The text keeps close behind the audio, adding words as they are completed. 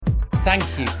Thank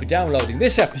you for downloading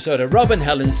this episode of Rob and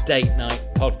Helen's Date Night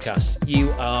Podcast.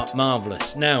 You are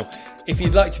marvellous. Now, if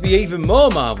you'd like to be even more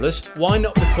marvellous, why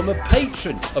not become a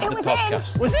patron of the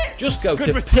podcast? Was it? Just go Good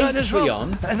to return as well.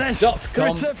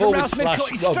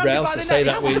 patreon.com/Rob Rouse. I say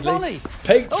that weirdly.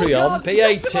 Patreon,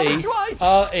 Patreon,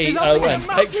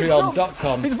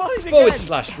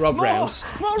 patreon.com/Rob Rouse.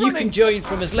 You can join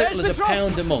from as little as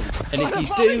 £1 a month. And if you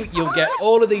do, you'll get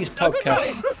all of these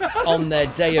podcasts on their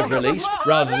day of release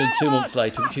rather than 2 months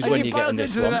later, which is when you're getting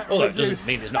this one. Although it doesn't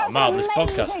mean it's not a marvellous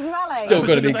podcast. Still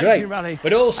going to be great.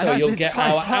 But also, you'll get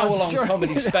our hour-long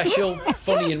comedy special,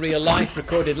 funny in real life,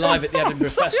 recorded live at the Edinburgh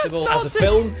Festival as a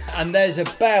film. And there's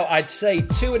about, I'd say,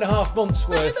 2.5 months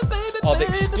worth of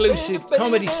exclusive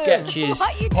comedy sketches,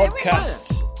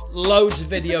 podcasts, loads of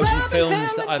videos and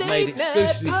films that I've made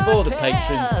exclusively for the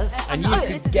patrons, and you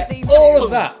can get all of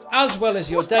that, as well as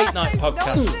your date night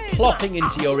podcast, plopping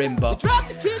into your inbox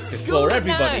before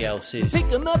everybody else's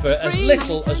for as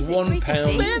little as £1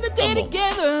 a month.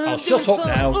 I'll shut up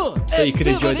now so you can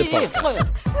enjoy the podcast.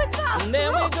 And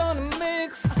then we're gonna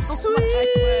make sweet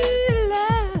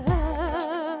love.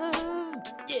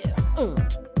 Yeah.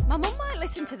 My mum might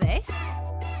listen to this.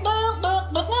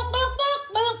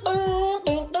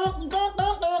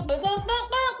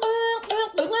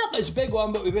 It's a big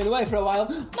one, but we've been away for a while.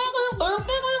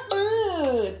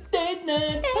 Date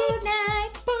night. Good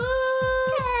night.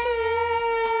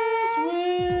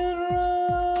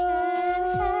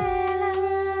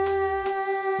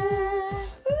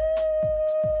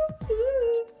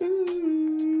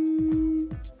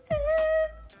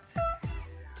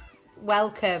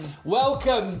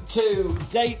 Welcome to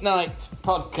Date Night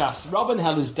Podcast, Rob and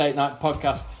Helen's Date Night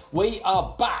Podcast. We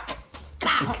are back.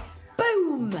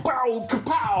 Boom. Bow,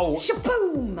 kapow.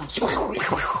 Shaboom.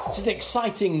 It's an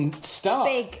exciting start.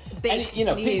 Big and,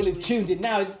 people who've news. tuned in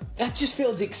now, that just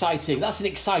feels exciting. That's an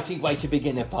exciting way to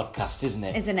begin a podcast, isn't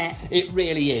it? Isn't it? It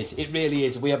really is. It really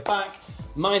is. We are back.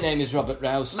 My name is Robert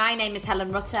Rouse. My name is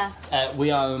Helen Rutter. We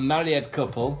are a married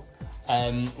couple.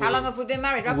 How long have we been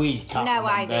married, Rob? We can't No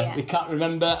remember. idea. We can't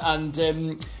remember,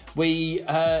 and we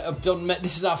have done.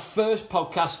 This is our first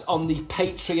podcast on the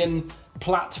Patreon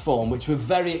platform, which we're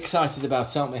very excited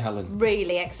about, aren't we, Helen?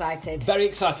 Really excited. Very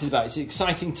excited about it. It's an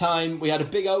exciting time. We had a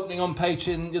big opening on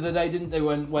Patreon the other day, didn't they?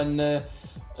 When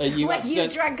you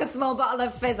drank a small bottle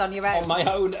of fizz on your own. on my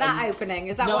own. That opening,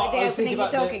 is that No, what I the was opening thinking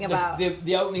you're talking about?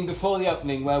 The opening before the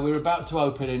opening, where we were about to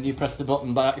open and you pressed the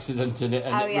button by accident and it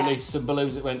released some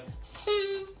balloons that went.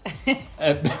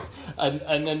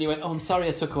 and then you went, I'm sorry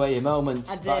I took away your moment.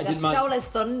 I did. But I stole his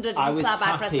thunder by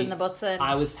pressing the button.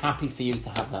 I was happy for you to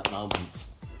have that moment.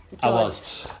 Good. I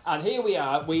was. And here we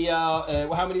are. We are,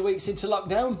 how many weeks into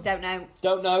lockdown? Don't know.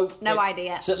 Don't know. No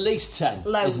idea. It's at least 10,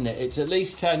 Loads. isn't it? It's at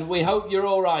least 10. We hope you're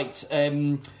all right.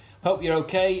 Hope you're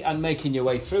okay and making your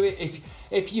way through it.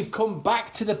 If you've come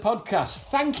back to the podcast,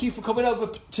 thank you for coming over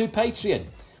to Patreon.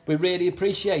 We really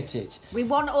appreciate it. We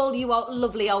want all you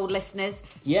lovely old listeners.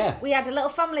 Yeah. We had a little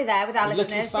family there with our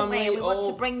listeners, family, didn't we? We want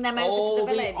to bring them over to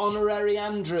the village. All the honorary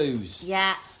Andrews.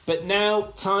 Yeah. But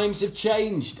now times have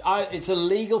changed. It's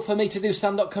illegal for me to do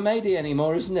stand-up comedy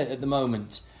anymore, isn't it, at the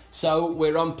moment? So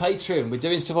we're on Patreon. We're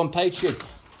doing stuff on Patreon.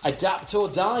 Adapt or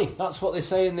die. That's what they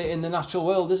say in the natural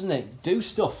world, isn't it? Do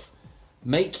stuff.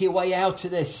 Make your way out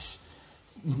of this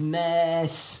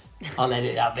mess. I'll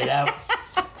edit that bit out.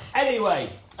 Anyway,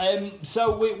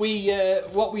 so we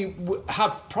what we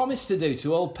have promised to do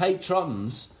to all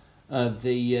patrons of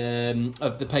the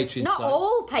Patreon Not site.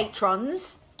 all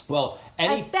patrons. Well,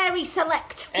 A very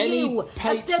select any few of the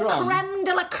patron- creme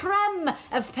de la creme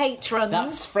of patrons.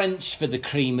 That's French for the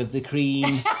cream of the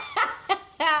cream.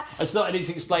 It's not, I need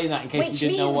to explain that in case Which you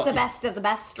didn't know means what the best of the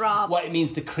best, Rob. what it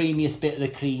means. The creamiest bit of the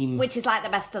cream. Which is like the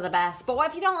best of the best. But what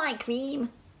if you don't like cream?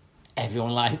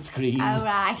 Everyone likes cream. Oh,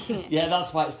 right. Yeah,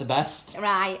 that's why it's the best.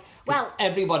 Right. Well,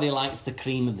 Everybody likes the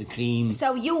cream of the cream.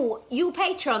 so you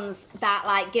patrons that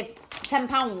like give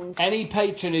 £10. Any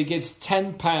patron who gives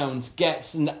 £10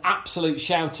 gets an absolute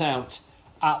shout out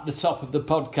at the top of the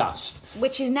podcast,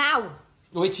 Which is now.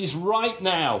 which is right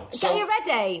now. So you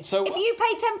ready? so- if you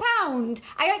pay £10,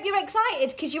 I hope you're excited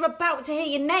because you're about to hear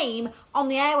your name on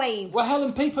the airwaves. Well,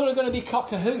 Helen, people are going to be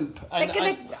cock a hoop. They're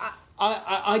going to...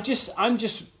 I'm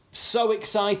just so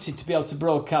excited to be able to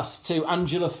broadcast to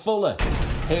Angela Fuller,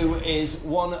 who is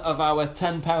one of our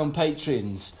 £10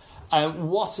 patrons. I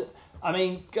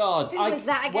mean, God. Who was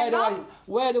that again,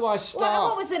 Where do I start?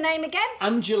 What was the name again?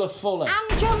 Angela Fuller.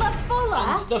 Angela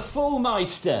Fuller? The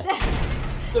Fullmeister.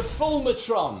 The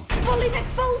Fullmatron. Fully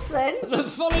McFulson? The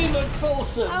Fully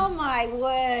McFulson. Oh, my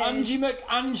word. Angie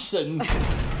McAnson.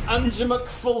 Angie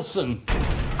McFulson.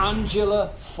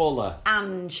 Angela Fuller.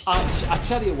 Ange. I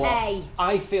tell you what, Hey.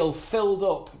 I feel filled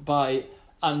up by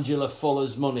Angela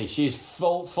Fuller's money. She's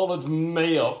followed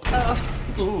me up.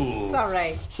 Ooh.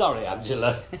 Sorry,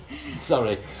 Angela.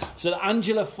 Sorry. So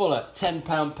Angela Fuller,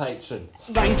 £10 patron.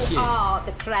 Thank you. You are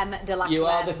the creme de la creme. You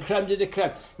are the creme de la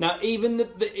creme. Now, even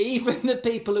the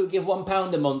people who give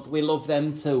 £1 a month, we love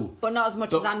them too. But not as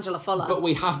much as Angela Fuller. But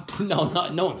we have no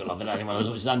one can love anyone as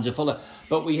much as Angela Fuller.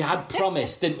 But we had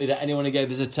promised, didn't we, that anyone who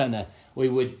gave us a tenner, we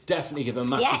would definitely give a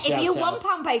massive shout out. Yeah, if you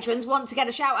 £1 patrons want to get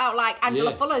a shout out like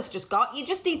Angela Fuller's just got, you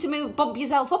just need to bump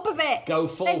yourself up a bit. Go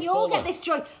full Then you'll Fuller. get this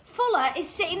joy. Fuller is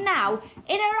sitting now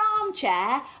in her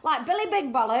armchair like Billy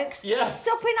Big Bollocks,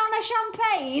 supping on a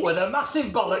champagne with a massive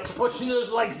bollocks pushing his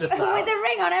legs about. with a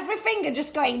ring on every finger,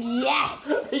 just going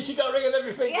yes. Has she got a ring on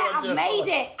every finger? Yeah,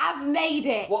 I've made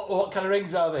it. What kind of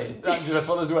rings are they? Angela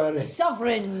Fuller's wearing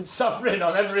Sovereigns. sovereign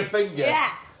on every finger.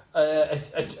 Yeah.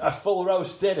 A full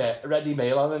roast dinner, ready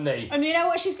meal on a knee. And you know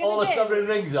what she's going to do? All the sovereign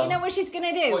rings on. You know what she's going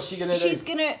to do? What's she going to do? She's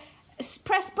going to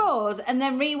press pause and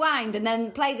then rewind and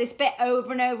then play this bit over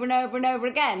and over and over and over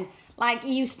again. Like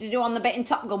you used to do on the bit in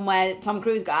Top Gun where Tom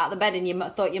Cruise got out of the bed and you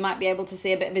thought you might be able to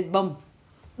see a bit of his bum.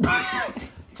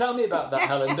 Tell me about that,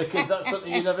 Helen, because that's something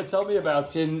you never told me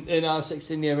about in our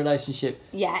 16-year relationship.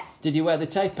 Yeah. Did you wear the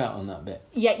tape out on that bit?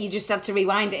 Yeah, you just had to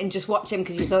rewind it and just watch him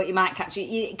because you thought you might catch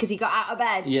it. Because he got out of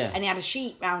bed and he had a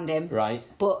sheet round him. Right.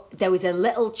 But there was a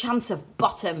little chance of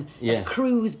bottom, of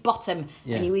Cruise bottom.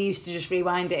 Yeah. And we used to just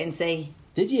rewind it and see.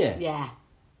 Did you? Yeah.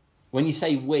 When you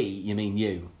say we, you mean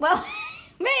you? Well,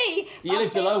 me. You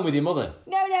lived alone with your mother?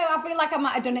 No, I feel like I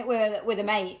might have done it with a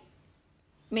mate.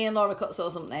 Me and Laura Cutts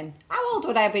or something. How old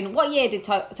would I have been? What year did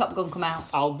Top Gun come out?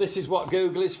 Oh, this is what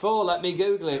Google is for. Let me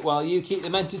Google it while you keep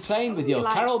them entertained with your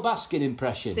Carol Baskin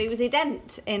impression. Susie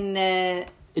Dent in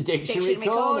Dictionary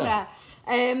Corner.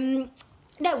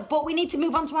 No, but we need to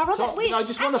move on to our other... I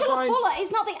just want to Angela find... Fuller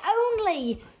is not the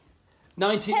only...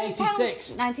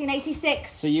 1986.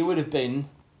 1986. So you would have been...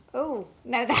 Oh,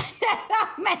 no,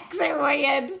 that makes it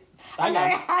weird. Hang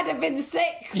on. I'd have been 6.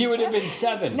 You would have been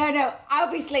 7. No.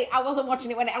 Obviously, I wasn't watching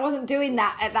it I wasn't doing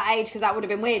that at that age because that would have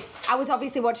been weird. I was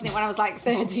obviously watching it when I was like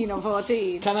 13 or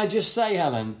 14. Can I just say,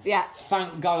 Helen? Yeah.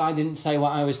 Thank God I didn't say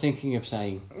what I was thinking of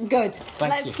saying. Good.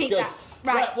 Let's Let's keep that.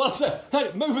 Right.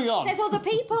 Moving on. There's other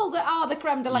people that are the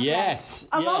creme de la creme. Yes.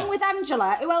 Along with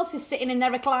Angela, who else is sitting in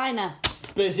their recliner?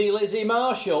 Busy Lizzie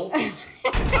Marshall.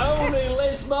 Only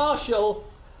Liz Marshall.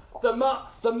 The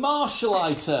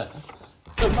Marshalliter.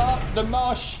 The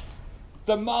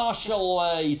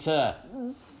Marshallator.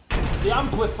 The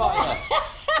amplifier.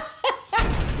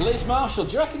 Liz Marshall.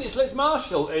 Do you reckon it's Liz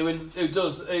Marshall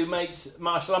who makes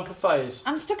Marshall amplifiers?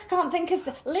 I'm stuck. I can't think of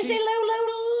Lizzie Lou.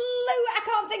 I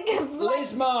can't think of.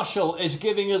 Liz Marshall is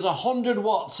giving us 100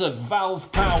 watts of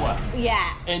valve power.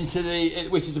 Yeah. Into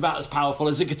which is about as powerful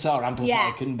as a guitar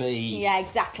amplifier can be. Yeah,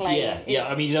 exactly. Yeah.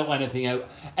 I mean, you don't want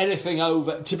anything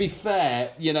over. To be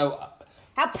fair, you know.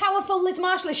 How powerful Liz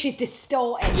Marshall is, she's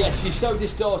distorted. Yes, she's so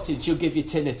distorted, she'll give you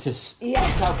tinnitus. Yeah.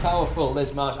 That's how powerful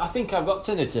Liz Marshall... I think I've got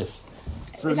tinnitus.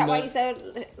 Is that why you're so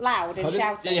loud and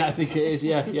shouting? Yeah, I think it is,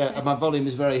 yeah. And my volume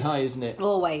is very high, isn't it?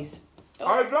 Always.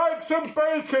 I'd like some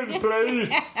bacon,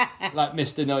 please. Like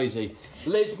Mr. Noisy.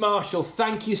 Liz Marshall,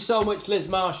 thank you so much, Liz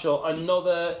Marshall.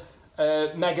 Another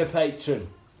mega patron.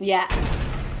 Yeah.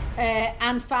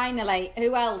 And finally,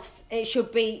 who else? It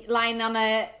should be lying on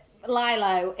a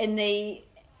lilo in the,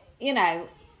 in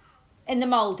the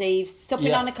Maldives,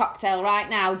 supping on a cocktail right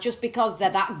now, just because they're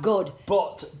that good.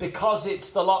 But because it's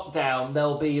the lockdown,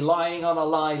 they'll be lying on a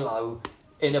lilo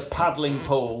in a paddling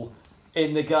pool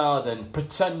in the garden,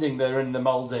 pretending they're in the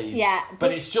Maldives. Yeah.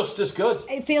 But it's just as good.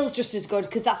 It feels just as good,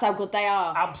 because that's how good they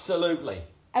are. Absolutely.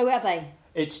 Oh, are they?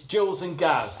 It's Jules and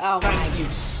Gaz. Oh, Thank you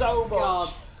so much. God.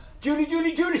 Julie,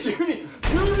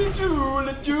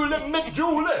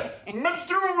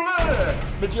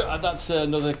 that's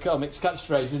another comics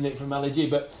catchphrase, isn't it, from Ali G?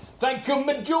 But thank you,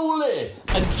 Majuli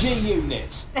and G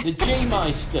Unit, the G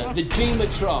Meister, the G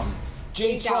Matron,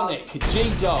 G Tronic,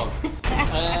 G Dog,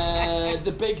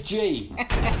 the Big G,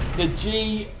 the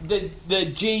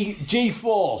G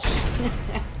Force,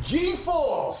 G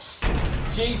Force,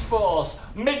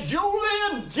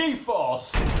 Majuli and G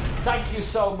Force. Thank you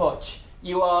so much.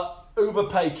 You are Uber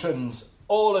patrons,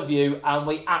 all of you, and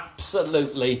we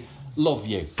absolutely love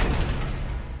you.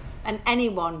 And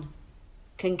anyone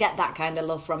can get that kind of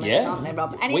love from us, can't they,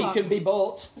 Rob? Anyone. We can be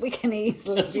bought. We can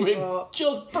easily As be we've bought.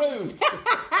 just proved.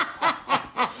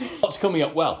 What's coming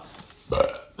up? Well,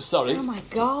 sorry. Oh, my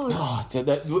God.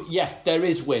 Oh, yes, there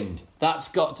is wind. That's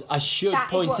got... I should That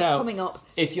is point what's out... coming up.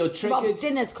 If you're triggered... Rob's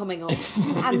dinner's coming up.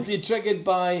 If you're triggered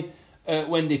by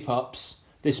Wendy Pops...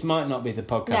 this might not be the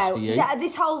podcast for you.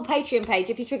 This whole Patreon page,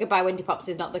 if you're triggered by Windy Pops,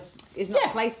 is not the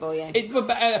place for you.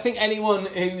 But I think anyone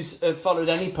who's followed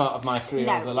any part of my career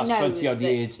over the last 20-odd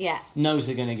years knows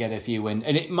they're going to get a few wins.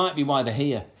 And it might be why they're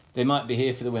here. They might be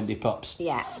here for the Windy Pops.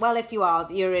 Yeah, well, if you are,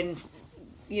 you're in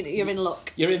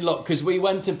luck. You're in luck, because we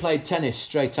went and played tennis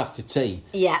straight after tea.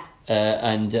 Yeah.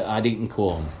 And I'd eaten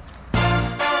corn.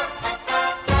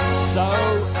 So,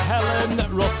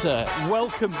 Helen Rutter,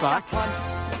 welcome back.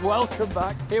 Welcome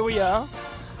back. Here we are.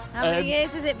 How many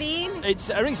years has it been? It's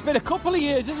been a couple of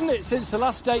years, isn't it, since the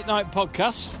last Date Night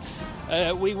podcast.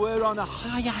 We were on a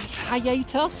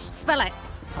hiatus. Spell it.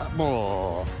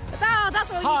 Oh, that's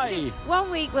what we need to do.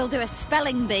 1 week we'll do a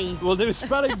spelling bee. We'll do a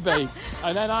spelling bee,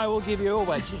 and then I will give you a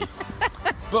wedgie.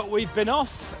 But we've been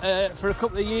off for a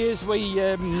couple of years.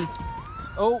 The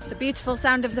beautiful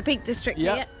sound of the Peak District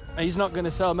here. He's not going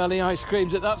to sell many ice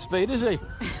creams at that speed, is he?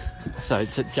 So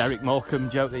it's a Derek Morecambe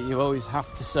joke that you always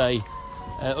have to say,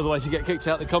 otherwise you get kicked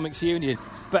out of the Comics Union.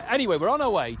 But anyway, we're on our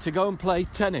way to go and play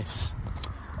tennis,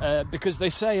 because they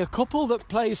say a couple that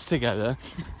plays together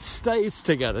stays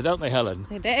together, don't they, Helen?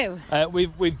 They do.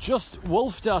 We've just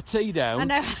wolfed our tea down. I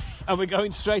know. And we're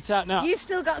going straight out now. You've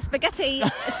still got spaghetti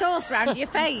sauce round your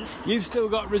face. You've still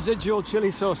got residual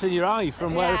chilli sauce in your eye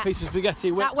from where a piece of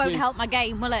spaghetti went. That won't help my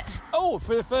game, will it? Oh,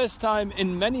 for the first time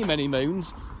in many, many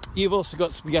moons, you've also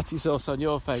got spaghetti sauce on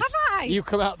your face. Have I? You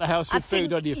come out the house with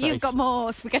food on your face. You've got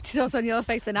more spaghetti sauce on your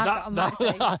face than I've got on my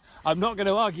face. I'm not going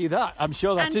to argue that. I'm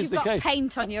sure that is the case. And you've got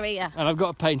paint on your ear. And I've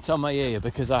got paint on my ear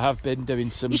because I have been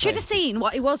doing some. You should have seen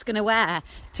what he was going to wear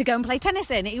to go and play tennis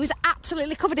in. He was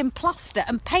absolutely covered in plaster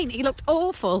and paint. He looked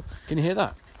awful. Can you hear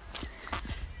that?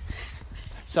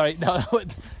 Sorry, no,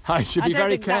 I should be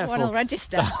very careful. That one will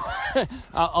register.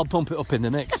 I'll pump it up in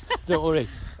the mix. Don't worry.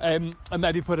 And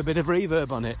maybe put a bit of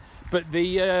reverb on it. But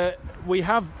we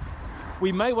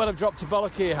may well have dropped a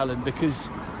bollock here, Helen, because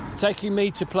taking me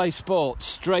to play sport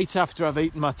straight after I've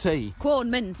eaten my tea.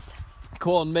 Corn mince.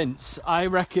 I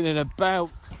reckon in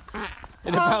about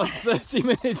 30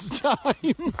 minutes'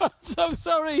 time. I'm so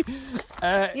sorry.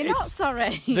 You're not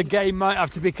sorry. The game might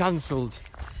have to be cancelled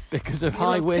because of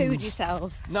high winds. You'll poo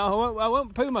yourself. No, I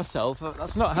won't poo myself.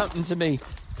 That's not happened to me.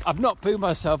 I've not pooed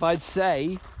myself, I'd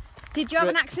say. Did you have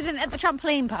an accident at the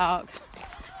trampoline park?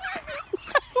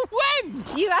 When?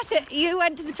 You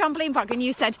went to the trampoline park and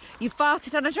you said you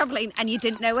farted on a trampoline and you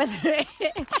didn't know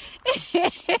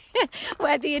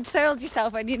whether you'd soiled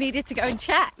yourself and you needed to go and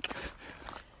check.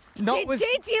 Did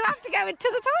you have to go into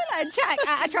the toilet and check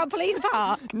at a trampoline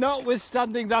park?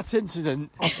 Notwithstanding that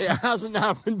incident, it hasn't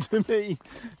happened to me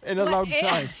in a long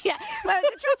time. Yeah, well, the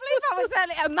trampoline park was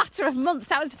only a matter of months.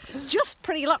 That was just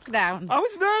pre-lockdown. I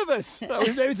was nervous.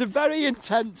 It was a very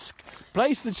intense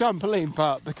place, the trampoline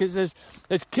park, because there's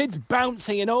kids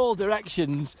bouncing in all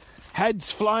directions,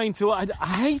 heads flying to. I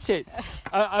hate it.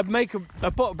 I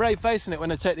put a brave face on it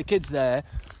when I take the kids there.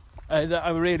 That I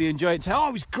really enjoy it. Say,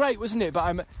 it was great, wasn't it?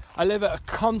 But I live at a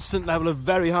constant level of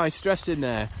very high stress in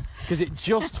there because it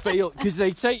just feels because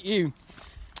they take you.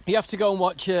 You have to go and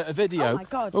watch a video. Oh my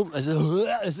God! Oh,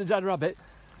 there's a dead rabbit.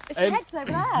 It's the head's over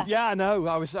there. Yeah, I know.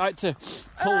 I had to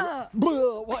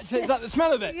pull. Watch it. Is that the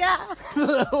smell of it? Yeah.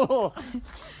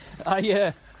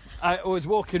 I was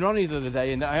walking Ronnie the other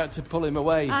day and I had to pull him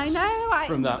away. I know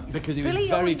from that because he was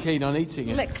very keen on eating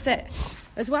it. Licks it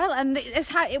as well, and it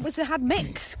had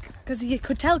mix because you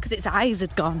could tell because its eyes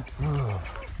had gone.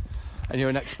 And you're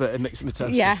an expert in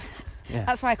myxomatosis. Yeah.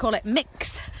 That's why I call it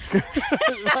mix.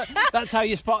 That's how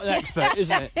you spot an expert,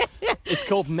 isn't it? It's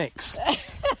called mix.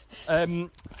 So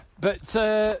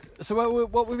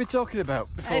what were we talking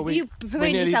about before you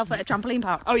pooing yourself at a trampoline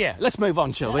park? Oh yeah, let's move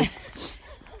on, shall we?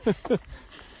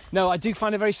 No, I do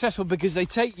find it very stressful because they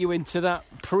take you into that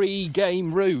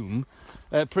pre-game room,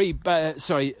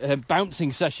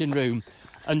 bouncing session room,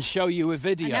 and show you a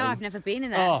video. I know, I've never been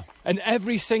in there. Oh, and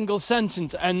every single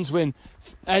sentence ends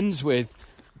with,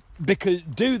 because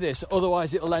do this,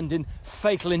 otherwise it'll end in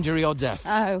fatal injury or death.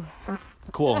 Oh.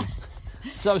 Corn.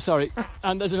 So sorry.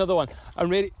 And there's another one. I'm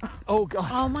really... Oh, God.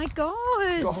 Oh, my God.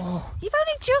 Oh. You've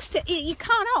only just... You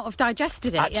can't have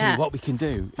digested it. Actually, what we can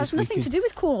do... Has nothing to do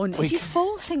with corn. It's you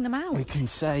forcing them out. We can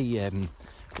say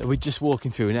that we're just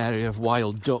walking through an area of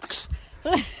wild ducks.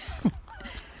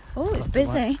 Oh, it's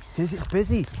busy. It's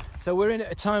busy. So we're in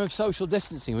a time of social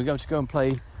distancing. We're going to go and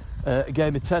play a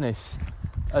game of tennis.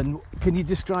 And can you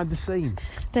describe the scene?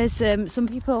 There's some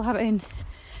people having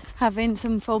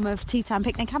some form of tea time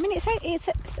picnic. I mean,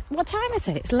 it's what time is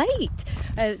it? It's late.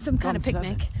 Some kind of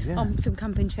picnic on some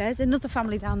camping chairs. Another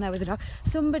family down there with a dog.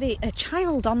 A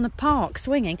child on the park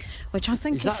swinging, which I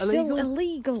think is still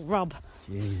illegal, Rob.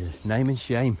 Jesus, name and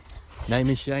shame. Name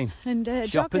and shame. And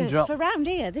Shop and joggers drop. for round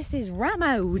here. This is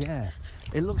Ramode. Yeah.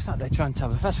 It looks like they're trying to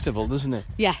have a festival, doesn't it?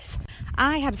 Yes.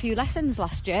 I had a few lessons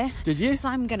last year. Did you? So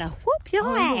I'm going to whoop your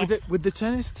Oh, ass. with the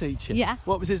tennis teacher? Yeah.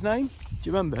 What was his name? Do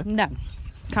you remember? No.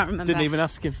 Can't remember. Didn't even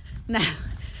ask him. No.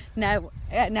 No,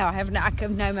 I have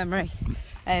no memory.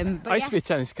 But I used to be a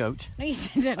tennis coach. No, you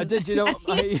didn't. I did, you know.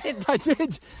 You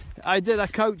didn't. I did. I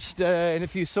coached in a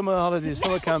few summer holidays,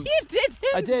 summer camps. You didn't.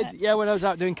 I did, yeah, when I was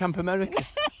out doing Camp America.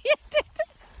 You didn't.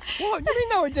 What? Do you mean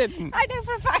no, I didn't? I know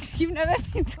for a fact you've never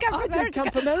been to Camp America. I did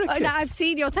Camp America. Oh, no, I've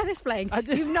seen your tennis playing. I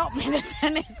did. You've not been a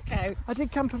tennis coach. I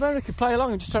did Camp America. Play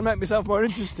along. I'm just trying to make myself more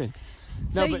interesting.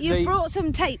 So you've brought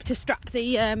some tape to strap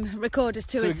the recorders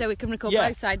to us so we can record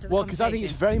both sides of the conversation. Well, because I think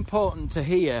it's very important to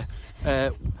hear,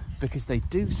 because they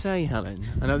do say, Helen,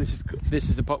 I know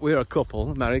we're a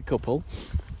couple, a married couple,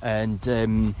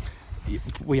 and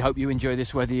we hope you enjoy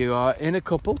this whether you are in a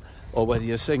couple or whether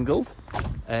you're single,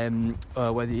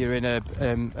 or whether you're in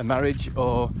a marriage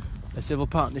or a civil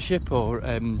partnership or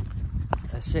a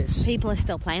cis. People are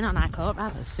still playing on our court,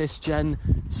 right? A cisgen,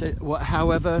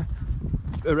 however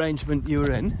arrangement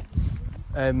you're in,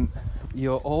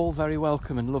 you're all very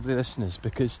welcome and lovely listeners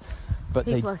but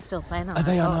people are still playing on are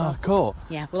they on our court?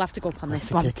 Yeah, we'll have to go up on this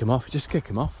to one. kick them off. Just kick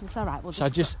them off. It's all right. We'll I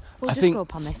just think go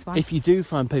up on this one. If you do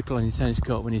find people on your tennis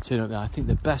court when you turn up there, I think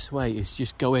the best way is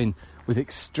just go in with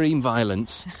extreme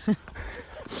violence.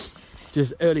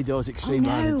 Just early doors extreme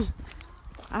violence.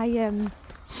 I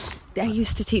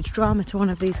used to teach drama to one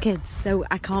of these kids, so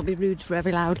I can't be rude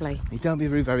very loudly. You don't be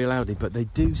rude very loudly, but they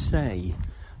do say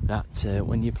that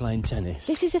when you're playing tennis...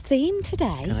 This is a theme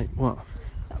today. What?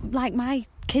 Like my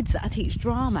kids that I teach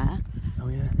drama... Oh,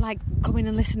 yeah. Like coming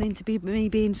and listening to me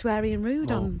being sweary and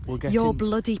rude on your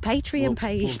bloody Patreon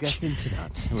page. We'll get into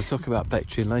that. We'll talk about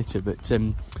Patreon later, but...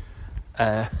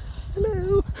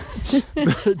 hello!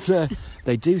 But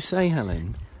they do say,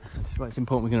 Helen... That's why it's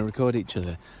important we're going to record each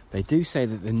other. They do say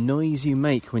that the noise you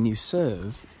make when you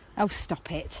serve... Oh,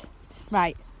 stop it.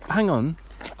 Right. Hang on.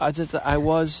 I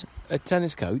was a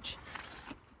tennis coach.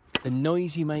 The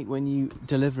noise you make when you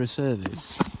deliver a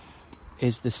service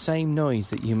is the same noise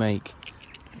that you make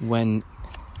when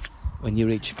you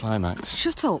reach a climax.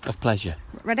 Shut up. Of pleasure.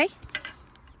 Ready?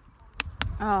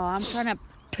 Oh, I'm trying to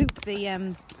poop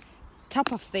the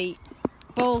top off the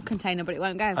ball container, but it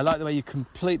won't go. I like the way you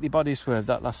completely body swerved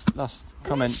that last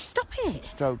comment. Stop it.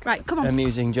 Stroke. Right, come on.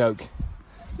 Amusing joke.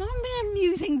 Not an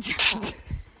amusing joke.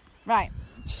 Right.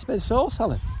 It's just a bit of sauce,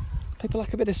 Helen. People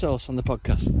like a bit of sauce on the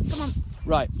podcast. Come on.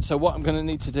 Right, so what I'm going to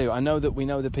need to do, I know that we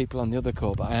know the people on the other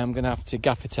call, but I am going to have to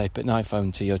gaffer tape an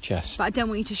iPhone to your chest. But I don't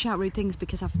want you to shout rude things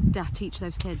because I teach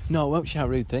those kids. No, I won't shout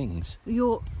rude things.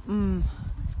 You're... No,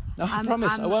 I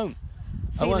promise, I won't.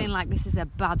 Feeling like this is a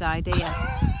bad idea.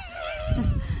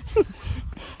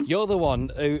 You're the one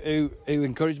who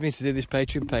encouraged me to do this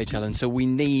Patreon page, Helen, so we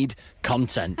need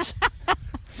content.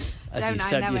 As Don't you I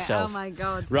said know yourself. It? Oh, my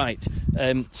God. Right,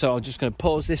 so I'm just going to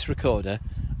pause this recorder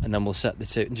and then we'll set the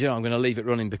two. Do you know, I'm going to leave it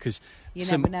running because... You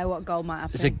never know what gold might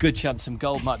happen. There's a good chance some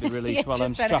gold might be released while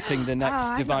I'm strapping the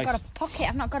next device. I've not got a pocket.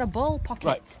 I've not got a ball pocket.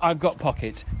 Right, I've got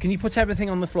pockets. Can you put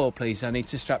everything on the floor, please? I need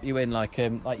to strap you in like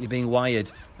you're being wired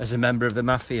as a member of the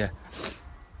mafia.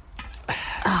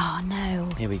 Oh, no.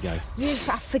 Here we go.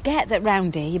 I forget that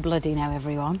round here you bloody know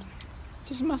everyone.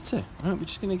 Doesn't matter. Right, we're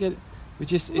just going to get it. We're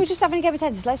just having a game of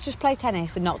tennis. Let's just play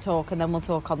tennis and not talk, and then we'll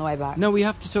talk on the way back. No, we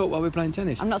have to talk while we're playing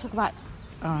tennis. I'm not talking about...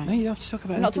 All right. No, you don't have to talk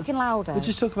about I'm not talking louder. We'll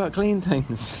just talk about clean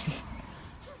things.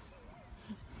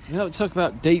 You don't talk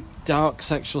about deep, dark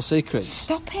sexual secrets.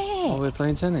 Stop it. While we're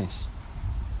playing tennis.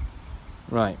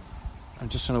 Right. I'm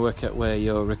just trying to work out where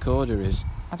your recorder is.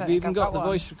 Have you even got the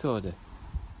voice recorder?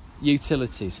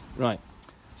 Utilities. Right.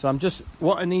 So I'm just...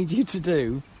 What I need you to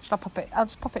do... I'll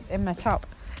just pop it in my top.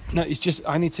 No, it's just...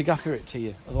 I need to gaffer it to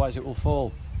you. Otherwise it will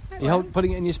fall. You're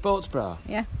putting it in your sports bra?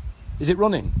 Yeah. Is it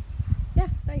running? Yeah,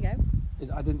 there you go.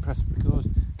 I didn't press record.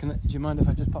 Do you mind if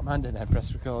I just pop my hand in there and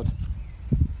press record?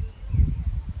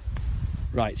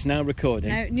 Right, it's now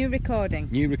recording. No, new recording.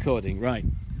 New recording, right.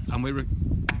 And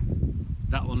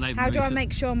that will enable me to How do I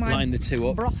make sure my line the two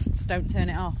up? breasts don't turn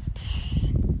it off?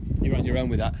 You're on your own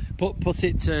with that. Put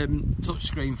it touch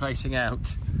screen facing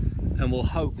out, and we'll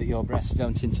hope that your breasts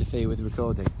don't interfere with the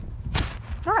recording.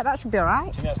 Right, that should be all right. Do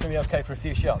you think that's going to be okay for a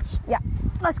few shots? Yeah,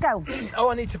 let's go.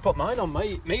 Oh, I need to put mine on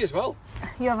me as well.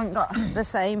 You haven't got the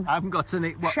same I haven't got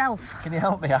any shelf. Can you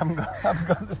help me? I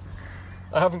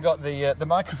haven't got the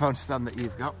microphone stand that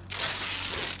you've got.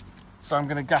 So I'm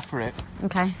going to gaffer it.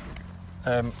 Okay.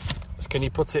 So can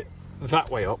you put it that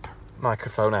way up?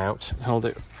 Microphone out. Hold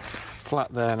it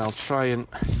flat there, and I'll try and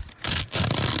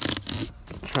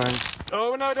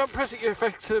Oh, no, don't press it. You're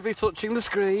effectively touching the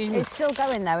screen. It's still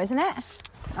going though, isn't it?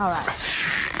 All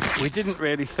right. We didn't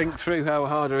really think through how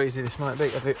hard or easy this might be.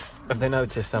 Have they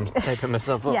noticed I'm taping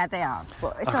myself up? Yeah, they are,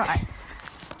 but it's all right.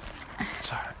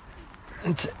 It's all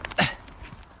right.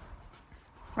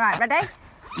 Right, ready?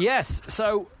 Yes,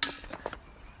 so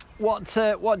what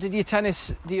did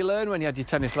you learn when you had your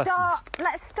tennis lessons?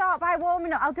 Let's start by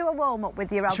warming up. I'll do a warm-up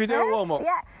with you, Rob. Should we do a warm-up?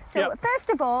 Yeah. So first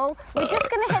of all, we're just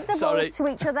going to hit the ball to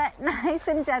each other nice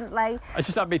and gently. I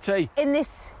just had my tea. In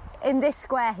this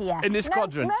square here. In this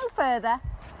quadrant. No further.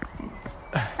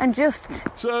 And just...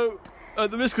 So,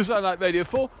 at the risk of sounding like Radio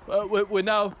 4, we're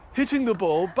now hitting the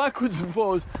ball backwards and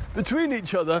forwards between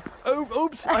each other. Oh,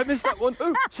 oops, I missed that one.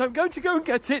 Oh, so I'm going to go and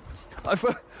get it.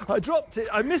 I dropped it.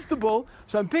 I missed the ball,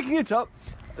 so I'm picking it up,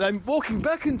 and I'm walking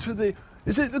back into the...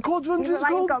 Is it the quadrant? You look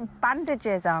like you've got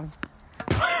bandages on.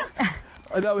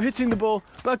 And now we're hitting the ball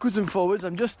backwards and forwards.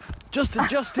 I'm just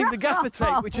adjusting the gaffer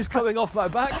tape, which is coming off my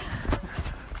back.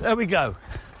 There we go.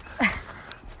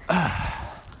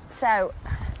 So,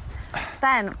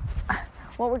 then,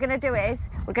 what we're going to do is,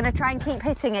 we're going to try and keep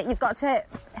hitting it. You've got to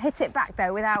hit it back,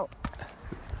 though, without...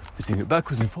 Hitting it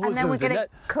backwards and forwards. And then we're going to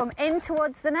come in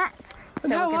towards the net.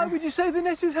 And how high would you say the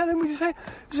net is, Helen? Would you say?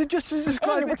 Is it just to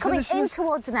describe it? We're coming in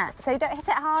towards the net, so you don't hit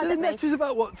it hard. So the net is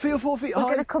about, what, 3 or 4 feet high? We're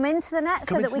going to come into the net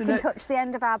so that we can touch the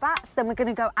end of our bats. Then we're going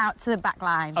to go out to the back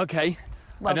line. OK.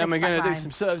 Well, and then we're going to do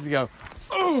some serves and go,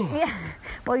 oh! Yeah.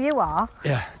 Well, you are.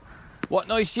 Yeah. What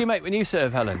noise do you make when you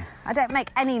serve, Helen? I don't make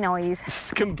any noise.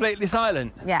 It's completely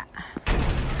silent. Yeah.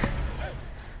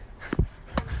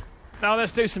 Now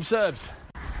let's do some serves.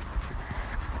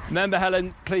 Remember,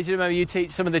 Helen, please remember you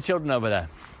teach some of the children over there.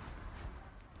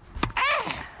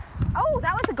 Oh,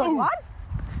 that was a good one.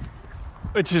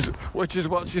 Which is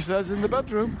what she says in the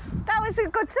bedroom. That was a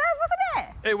good serve, wasn't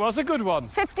it? It was a good one.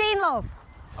 15, love.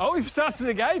 Oh, we've started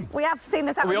the game. We have seen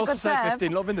us have a good serve. We also say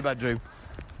 15, love, in the bedroom.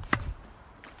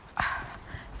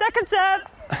 Second serve.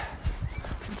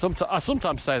 I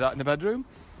sometimes say that in the bedroom.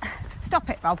 Stop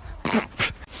it, Rob.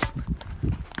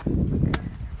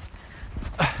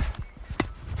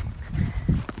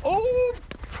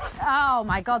 Oh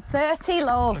my God, 30,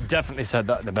 love. I've definitely said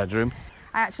that in the bedroom.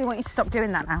 I actually want you to stop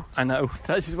doing that now. I know.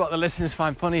 This is what the listeners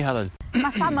find funny, Helen.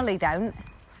 My family don't.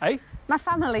 Hey? My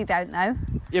family don't know.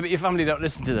 Yeah, but your family don't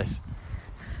listen to this.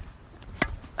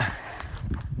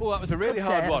 Oh, that was a really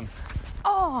hard one.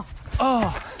 Oh.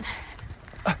 Oh.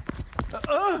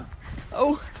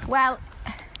 Oh. Well,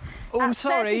 I'm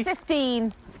sorry.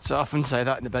 30-15. So I often say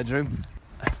that in the bedroom.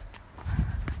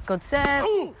 Good serve.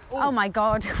 Ooh. Oh my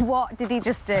God, what did he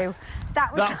just do?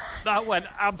 That went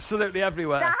absolutely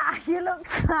everywhere. You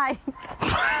look like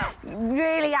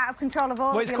really out of control of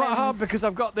all. Well, it's quite hard because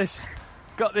I've got this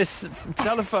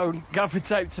telephone gaffer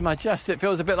taped to my chest. It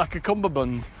feels a bit like a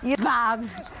cummerbund. You babs.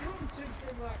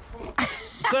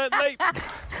 Certainly.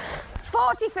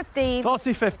 40-15.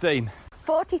 40-15.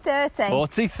 40-30.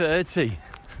 40-30.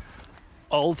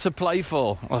 All to play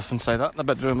for. I often say that in the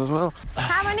bedroom as well.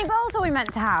 How many balls are we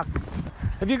meant to have?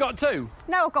 Have you got 2?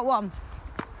 No, I've got 1.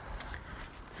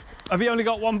 Have you only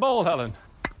got 1 ball, Helen?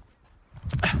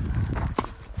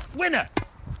 Winner!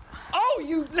 Oh,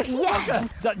 you little bugger!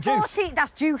 Is that juice? 40,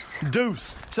 that's juice.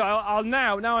 Deuce. So I'll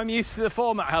now I'm used to the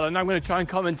format, Helen, I'm going to try and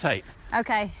commentate.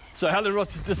 Okay. So Helen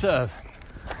Rutter's to serve.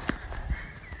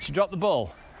 She dropped the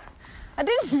ball. I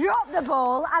didn't drop the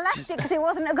ball. I left it because it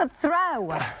wasn't a good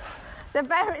throw. It's a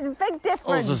very big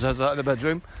difference. Also says that in the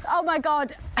bedroom. Oh, my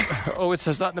God. Oh, it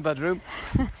says that in the bedroom.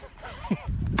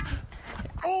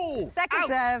 Oh! Second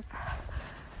serve.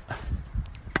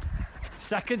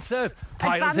 Second serve.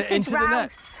 Piles Advantage it into the net.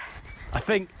 Rouse. I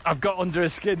think I've got under her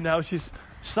skin now. She's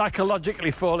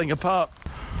psychologically falling apart.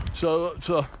 So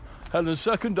Helen's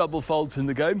second double fault in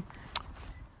the game.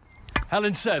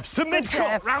 Helen serves to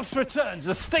mid-court. Rouse returns.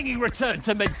 A stinging return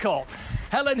to mid-court.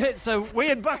 Helen hits a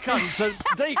weird backhand to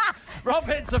deep. Rob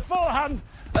hits a forehand.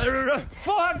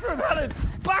 Forehand from Helen.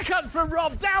 Backhand from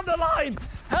Rob down the line.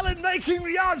 Helen making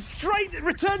the yard straight. It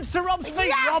returns to Rob's feet.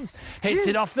 Yes! Rob hits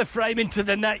it off the frame into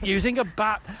the net using a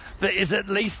bat that is at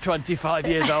least 25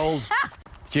 years old.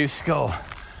 Juice score.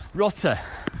 Rutter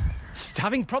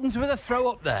having problems with a throw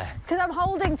up there. Because I'm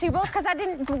holding 2 balls because I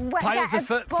didn't get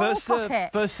a ball pocket.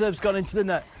 First serve's gone into the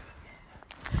net.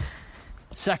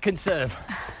 Second serve.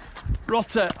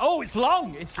 Rutter. Oh, it's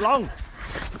long. It's long.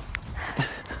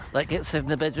 That gets in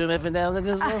the bedroom every now and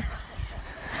then as well.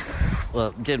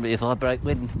 Well, generally, if I break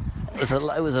wind, it was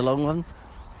a long one.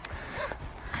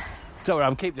 Don't worry,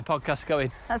 I'm keeping the podcast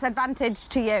going. That's advantage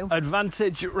to you.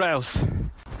 Advantage Rouse.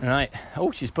 Right.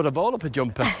 Oh, she's put a ball up a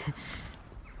jumper.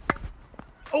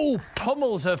 Oh,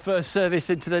 pummels her first service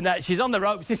into the net. She's on the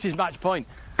ropes. This is match point.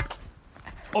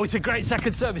 Oh, it's a great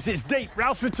second service. It's deep.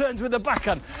 Rouse returns with the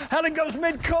backhand. Helen goes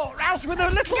mid-court. Rouse with a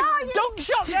little dunk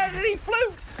shot there, and he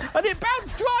fluked. And it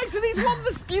bounced twice, and he's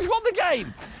won the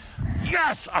game.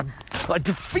 Yes, I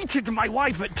defeated my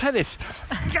wife at tennis.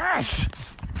 Yes.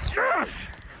 Yes.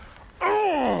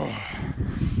 Oh.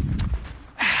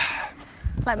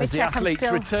 Let me As the check. athletes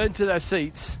return to their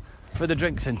seats for the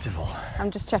drinks interval.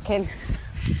 I'm just checking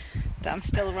that I'm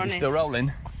still running. You're still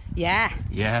rolling? Yeah.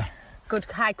 Yeah. Good,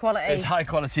 high quality. It's high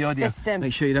quality audio. System.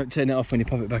 Make sure you don't turn it off when you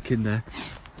pop it back in there.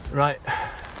 Right.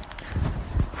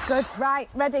 Good. Right.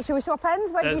 Ready? Shall we swap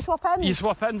ends? When do you swap ends? You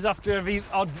swap ends after every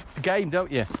odd game,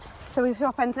 don't you? So we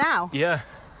swap ends now? Yeah.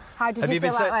 How did you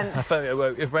feel that went? I felt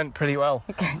it went pretty well.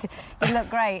 Good. You look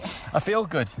great. I feel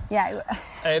good. Yeah.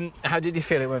 How did you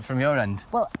feel it went from your end?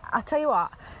 Well, I'll tell you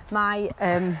what. My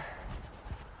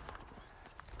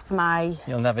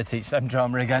You'll never teach them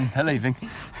drama again. They're leaving.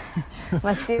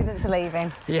 my students are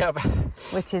leaving, Yeah.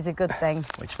 which is a good thing.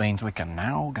 Which means we can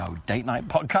now go date night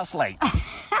podcast late.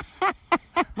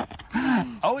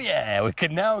 Oh yeah, we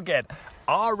can now get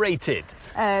R-rated.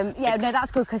 No,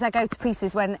 that's good because I go to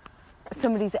pieces when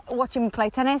somebody's watching me play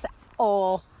tennis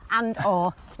or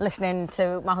listening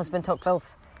to my husband talk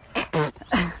filth.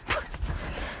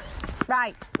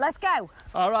 Right, let's go.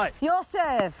 All right. Your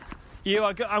serve.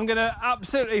 I'm going to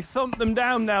absolutely thump them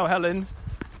down now, Helen.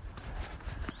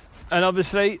 And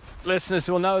obviously, listeners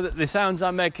will know that the sounds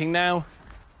I'm making now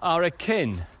are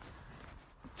akin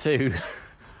to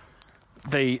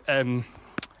the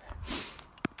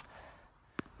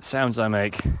sounds I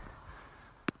make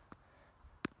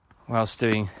whilst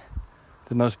doing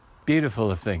the most beautiful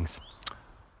of things.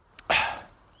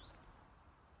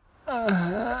 Go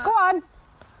on.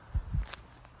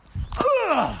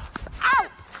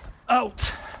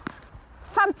 Out.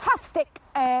 Fantastic.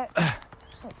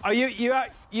 Are you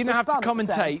now have to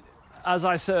commentate as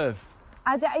I serve?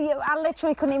 I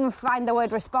literally couldn't even find the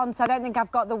word response. I don't think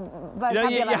I've got the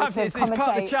vocabulary you have to it's part of the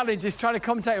commentate. challenge is trying to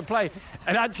commentate and play.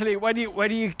 And actually, when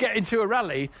you get into a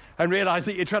rally and realise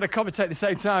that you're trying to commentate at the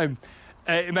same time,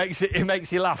 it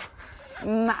makes you laugh.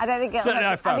 I don't think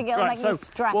it'll make me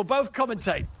stress. We'll both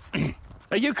commentate.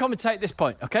 You commentate at this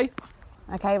point, okay?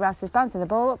 Okay, Rouse is bouncing the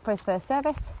ball up for his first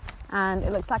service. And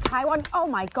it looks like a high one. Oh,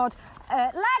 my God.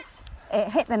 Let! It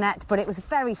hit the net, but it was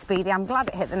very speedy. I'm glad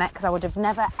it hit the net because I would have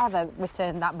never, ever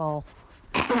returned that ball.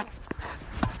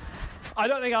 I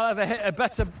don't think I'll ever hit a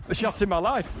better shot in my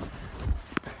life.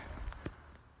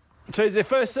 So is it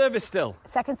first service still?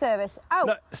 Second service. Oh.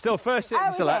 No, still first. Is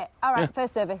it? All right, Yeah.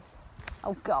 first service.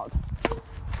 Oh, God.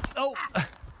 Oh.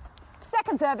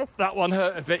 Second service. That one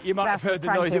hurt a bit. You might Rouse have was heard the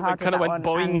trying noise. too It hard kind of with went that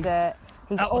one, boing. and,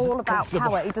 he's That all wasn't about comfortable.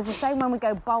 power. He does the same when we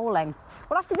go bowling.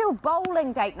 We'll have to do a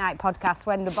bowling date night podcast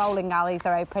when the bowling alleys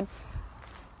are open.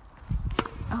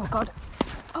 Oh, God.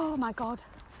 Oh, my God.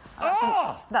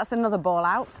 That's another ball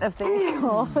out of the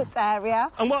court area.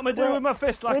 And what am I doing with my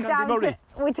fist like Andy Murray?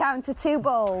 We're down to 2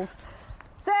 balls.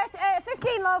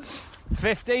 15, love.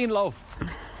 15, love.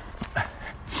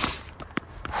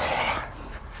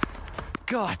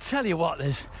 God, I tell you what,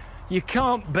 you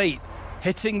can't beat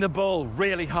hitting the ball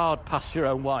really hard past your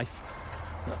own wife.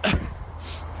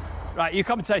 Right, you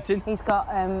commentating? He's got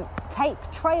tape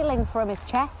trailing from his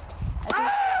chest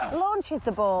as he launches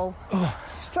the ball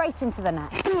straight into the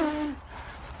net.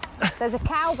 There's a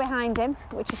cow behind him,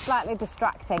 which is slightly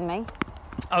distracting me.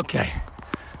 Okay,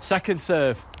 second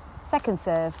serve. Second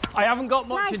serve. I haven't got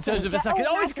much Nice in terms of a and second.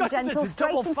 nice It's got and gentle, it's a straight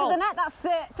double into fault. the net. That's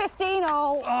the 15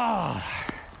 all. Oh,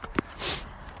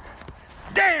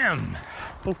 damn!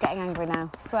 He's getting angry now,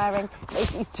 swearing.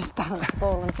 He's just bounced the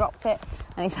ball and dropped it,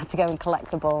 and he's had to go and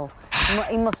collect the ball.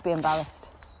 He must be embarrassed.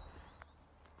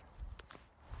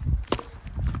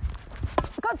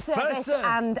 Good service, serve.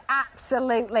 and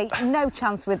absolutely no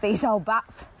chance with these old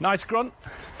bats. Nice grunt.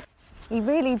 He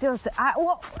really does.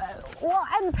 What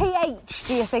MPH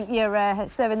do you think you're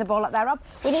serving the ball at there, Rob?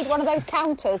 We need one of those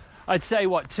counters. I'd say,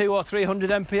 200 or 300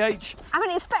 mph? I mean,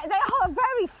 they are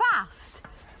very fast.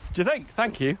 Do you think?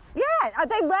 Thank you. Yeah,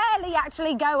 they rarely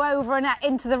actually go over and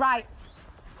into the right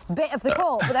bit of the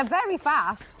court, but they're very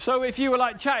fast. So if you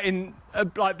were chatting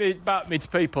about me to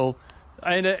people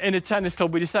in a tennis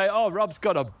club, would you say, "Oh, Rob's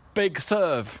got a big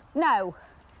serve"? No,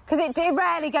 because it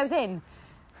rarely goes in.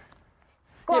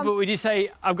 Go Yeah, on. but would you say,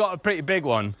 "I've got a pretty big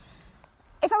one"?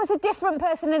 If I was a different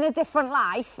person in a different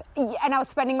life and I was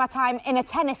spending my time in a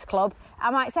tennis club, I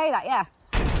might say that, yeah.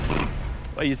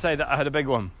 Well, you'd say that I had a big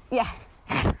one. Yeah.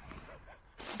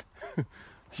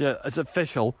 Yeah, it's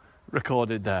official,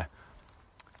 recorded there.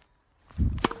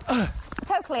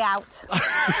 Totally out.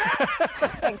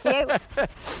 Thank you.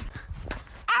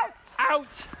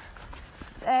 Out.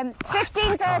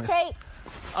 15:30.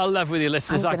 I'll live with you,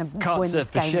 listeners. I I'm going to can't win surf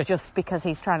this for game shit. just because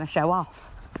he's trying to show off.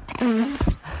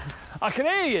 I can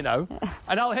hear you know,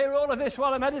 and I'll hear all of this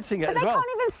while I'm editing it But as they well. can't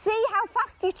even see how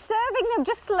fast you're serving them.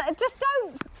 Just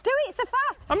don't do it so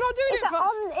fast. I'm not doing it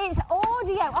fast. It's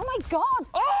audio. Oh my God.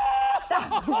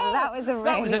 Oh! That was a really,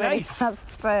 That was an really ace. fast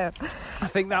serve. I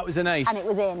think that was an ace. And it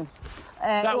was in.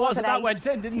 That went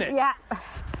in, didn't it? Yeah.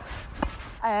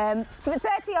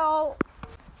 30 all.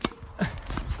 Out.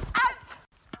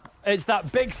 It's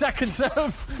that big second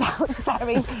serve. That was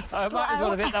very I might as well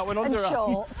have hit that one and under.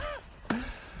 short.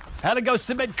 Helen goes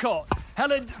to mid-court.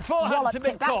 Helen forehand Walloped to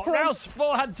it back mid-court. to him. Rouse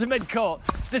forehand to mid-court.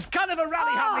 There's kind of a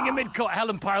rally happening in mid-court.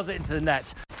 Helen piles it into the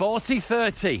net.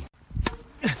 40-30.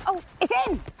 Oh, it's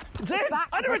in. It's in. back,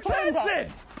 And a returned return's it.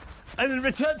 in. And a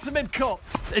return to mid-court.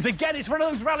 It's one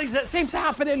of those rallies that seems to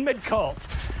happen in mid-court.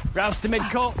 Rouse to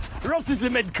mid-court. Rutter to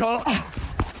mid-court.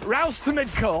 Rouse to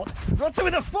mid-court. Rutter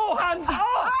with a forehand.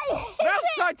 Oh! Rouse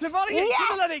tried to volley it. She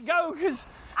didn't let it go because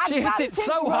she hit it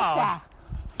so hard.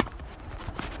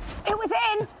 It was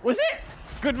in. Was it?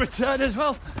 Good return as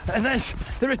well. And there's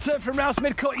the return from Rouse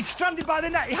mid-court. He's stranded by the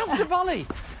net. He has to volley.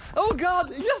 Oh,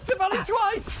 God. He has to volley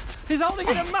twice. He's holding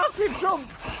in a massive trump.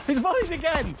 He's volleyed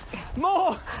again.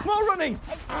 More running.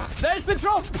 There's the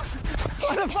trump.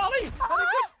 And a volley.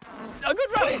 And a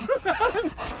good rally.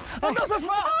 Another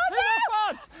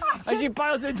fast. As she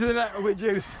piles into the net with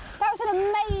juice. That was an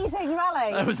amazing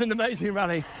rally. That was an amazing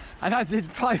rally. And I did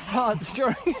 5 farts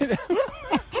during it.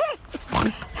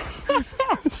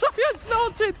 Sorry, I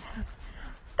snorted.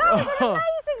 That was an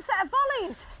amazing set of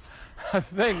volleys. I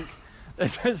think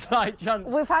there's a slight chance.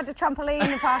 We've had a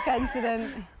trampoline park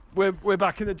incident. We're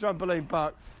back in the trampoline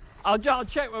park. I'll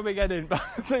check when we get in, but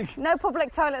I think No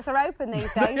public toilets are open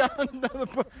these days.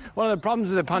 one of the problems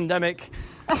with the pandemic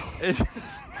is,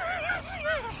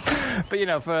 but you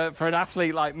know, for an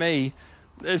athlete like me,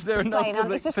 there are no playing on,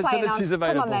 public it's just playing facilities on. Come on,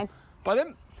 available. then.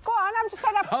 Pardon? Go on, I'm just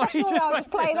saying how Oh, you professional just I was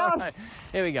went playing in, on. all right.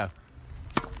 Here we go.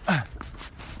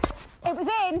 It was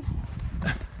in.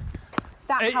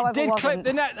 That, It however, did wasn't. clip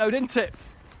the net though, didn't it?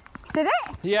 Did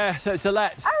it? Yeah, so it's a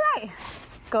let. All right.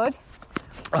 Good.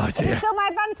 Oh Is it dear. still my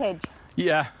advantage?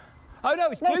 Yeah. Oh no,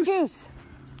 it's No juice. juice.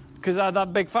 Because I had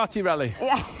that big fatty rally.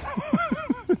 Yeah.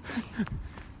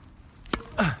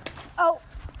 Oh,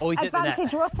 Oh, he did the net.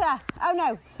 advantage Rutter. Oh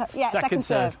no. Second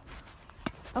serve.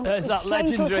 Oh, There's that strange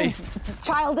legendary little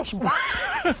childish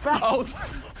bat.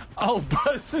 old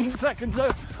person second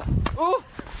serve. Oh,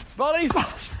 volleys,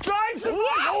 drives and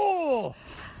Yes! oh!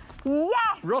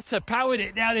 Yes. Rutter powered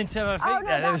it down into her feet Oh no,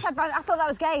 there. that's advantage. I thought that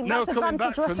was game. No That's coming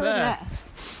advantage back Rutter, from there.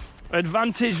 isn't it?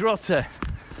 Advantage Rutter.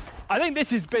 I think this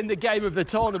has been the game of the I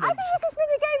tournament. think this has been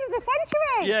the game of the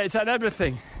century. Yeah, it's had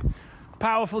everything.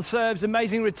 Powerful serves,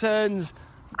 amazing returns,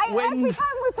 Every wins. time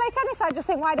we play tennis, I just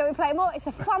think, why don't we play more? It's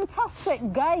a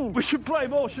fantastic game. We should play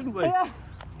more, shouldn't we? Yeah.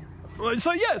 Right,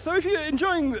 so if you're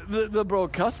enjoying the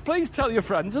broadcast, please tell your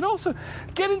friends and also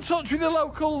get in touch with your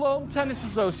local lawn tennis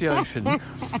association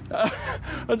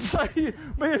and say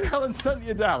me and Helen sent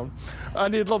you down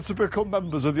and you'd love to become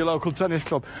members of your local tennis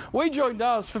club. We joined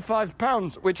ours for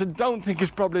 £5, which I don't think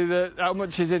is probably how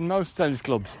much is in most tennis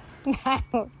clubs.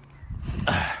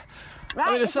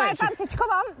 Right, it's my advantage. Come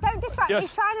on, don't distract me. Yes.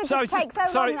 He's trying to Sorry, just take so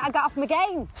sorry. long that I got off my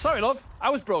game. Sorry, love, I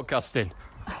was broadcasting.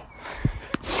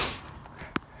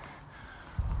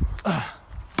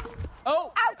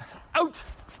 Oh! Out!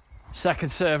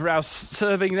 Second serve, Rouse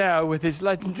serving now with his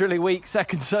legendarily weak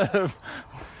second serve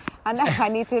I know, I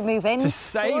need to move in. to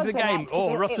save towards the game. net, 'cause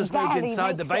Oh, it Rutter's moved barely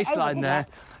inside the makes it over baseline the there. net.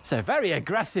 It's a very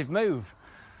aggressive move.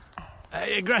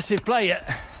 Aggressive play.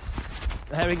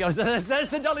 There he goes. There's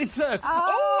the dolly serve.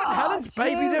 Oh, and Helen's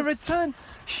baby to juice. return.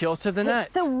 Short of the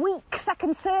net. The weak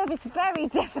second serve is very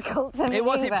difficult to It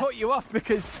manoeuvre. put you off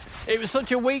because it was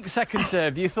such a weak second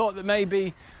serve. You thought that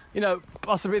maybe,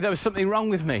 possibly there was something wrong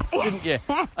with me, didn't you?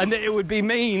 And that it would be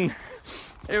mean.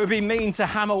 It would be mean to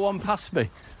hammer one past me.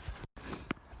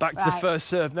 Back to the Right. first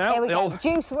serve now. Here we go.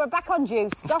 Juice, we're back on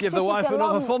juice. Let's give the wife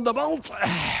another thunderbolt.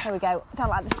 Here we go. Don't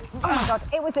like this. Oh my God,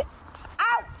 it was out.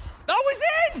 That was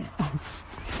in!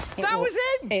 That was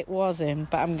in! It was in,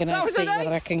 but I'm going That to was see an whether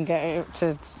I ace. can get it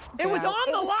to. It was on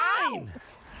It the was line!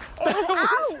 out. It was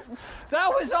out. That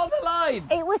was on the line!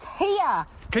 It was here.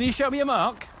 Can you show me a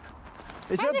mark?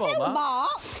 Is there a There's ball no mark?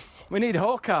 marks. We need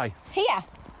Hawkeye. Here.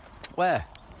 Where?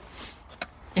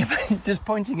 Just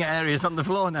pointing at areas on the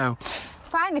floor now.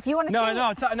 Fine, if you want to No,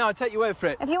 cheat. I'll take your word for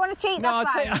it. If you want to cheat, No,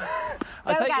 that's fine.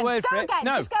 I'll take your word go for it. again.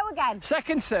 No. Just go again.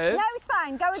 Second serve. No, it's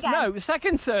fine. Go again. No,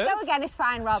 second serve. Go again, it's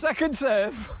fine, Rob. Second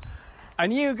serve.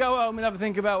 And you go home and have a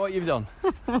think about what you've done.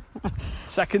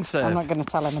 Second serve. I'm not going to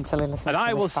tell him until he listens And to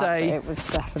I this will back, say- but it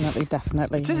was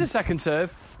definitely... It is a second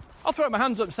serve. I'll throw my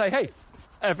hands up and say, hey,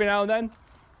 every now and then,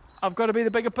 I've got to be the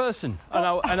bigger person. And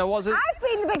I wasn't. I've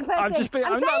been the bigger person. I'm just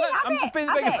being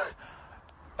the bigger.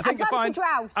 I think Advantage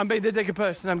Rouse. I'm being the bigger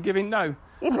person. I'm giving no.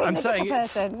 You're being I'm the saying bigger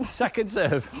it's person. second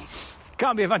serve.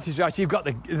 Can't be advantage Rouse. You've got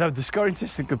the scoring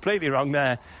system completely wrong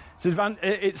there.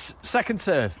 It's second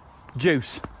serve.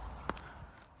 Juice.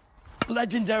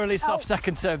 Legendarily soft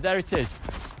second serve. There it is.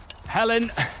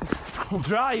 Helen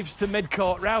drives to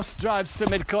mid-court. Rouse drives to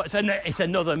mid-court. It's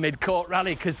another mid-court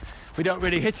rally because we don't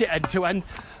really hit it end to end.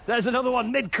 There's another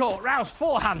one mid-court. Rouse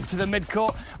forehand to the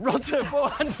mid-court. Rutter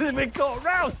forehand to the mid-court.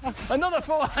 Rouse another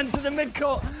forehand to the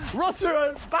mid-court. Rutter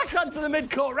a backhand to the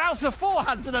mid-court. Rouse a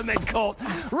forehand to the mid-court.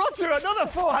 Rutter another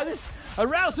forehand. A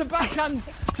Rouse a backhand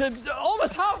to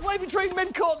almost halfway between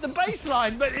mid-court and the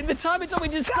baseline. But in the time it's we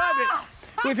described it,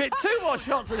 we've hit 2 more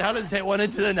shots and Helen's hit 1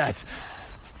 into the net.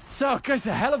 So it's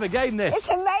a hell of a game, this. It's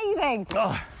amazing.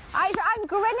 Oh. I'm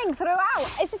grinning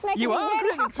throughout. It's just making You me are really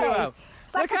grinning happy. throughout.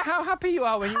 It's like Look at how happy you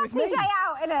are when you're with me. happy day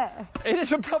out, innit? It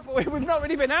is a proper. We've not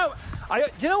really been out. Do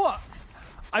you know what?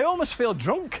 I almost feel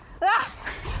drunk.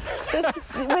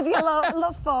 With your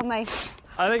love for me.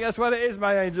 I think that's what it is,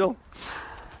 my angel.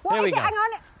 What Here is we it? go. Hang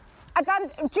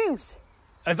on. Juice.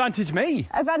 Advantage me.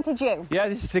 Advantage you. Yeah,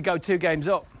 this is to go 2 games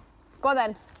up. Go on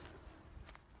then.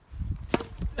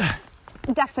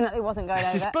 Definitely wasn't going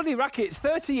This over. bloody racket. It's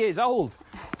 30 years old.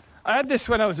 I had this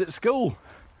when I was at school.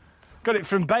 Got it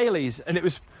from Bailey's, and it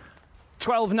was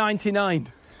 $12.99.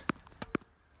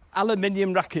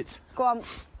 Aluminium racket. Go on.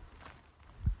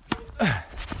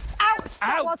 Out!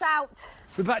 That was out.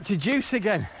 We're back to juice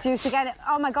again. Juice again.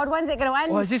 Oh my God, when's it going to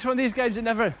end? Well, is this one of these games that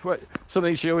never...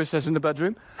 Something she always says in the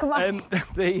bedroom. Come on.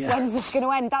 When's this going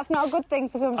to end? That's not a good thing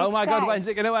for somebody Oh my to God, say. when's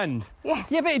it going to end? Yeah.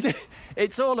 Yeah, but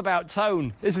it's all about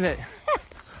tone, isn't it?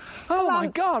 Oh my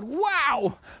God,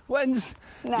 wow! When's...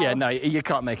 No. Yeah, no, you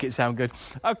can't make it sound good.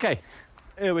 Okay,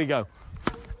 here we go.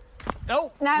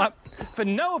 Oh, No. For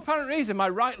no apparent reason, my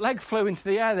right leg flew into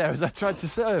the air there as I tried to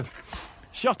serve.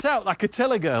 Shot out like a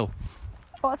Tiller girl.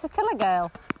 What's a Tiller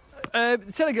girl?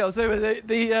 Tiller girls, they were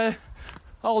the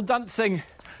old dancing...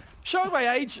 Showing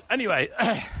my age. Anyway,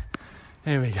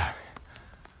 here we go.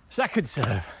 Second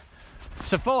serve.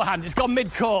 It's a forehand. It's gone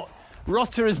mid-court.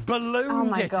 Rotter has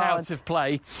ballooned it God. out of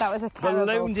play. That was a terrible,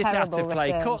 Ballooned it out of play.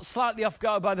 return. Caught slightly off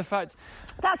guard by the fact...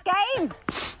 That's game.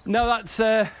 No, that's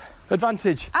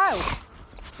advantage. Oh.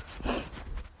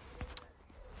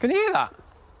 Can you hear that?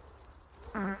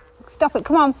 Stop it,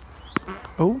 come on.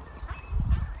 Oh.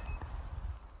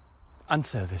 And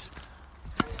service.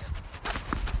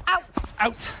 Out.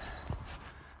 Out.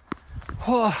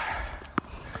 Oh.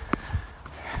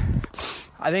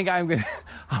 I think I'm gonna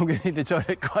hit the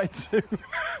toilet quite soon.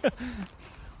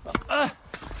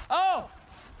 Oh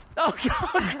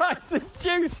God, Christ, it's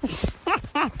juice.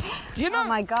 Do you know? Oh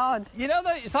my God. You know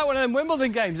that it's like one of them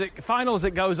Wimbledon games, finals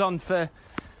that goes on for.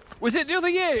 Was it the other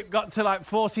year? It got to like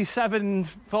 47,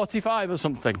 45 or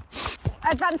something.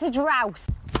 Advantage Rouse.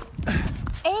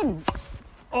 In.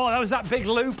 Oh, that was that big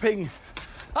looping.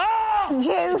 Oh!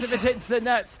 Juice. It hit to the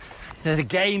net. The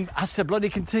game has to bloody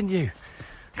continue.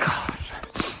 God,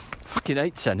 fucking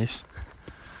hate tennis.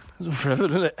 It's on forever,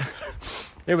 doesn't it?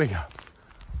 Here we go.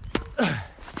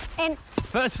 In.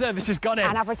 First service has gone in.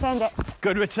 And I've returned it.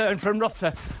 Good return from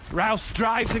Rotter. Rouse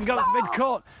drives and goes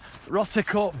mid-court. Rotter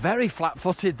caught very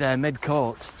flat-footed there,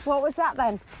 mid-court. What was that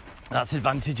then? That's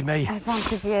advantage me.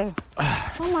 Advantage you.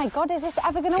 Oh my God, is this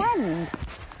ever going to end?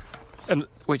 And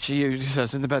which he usually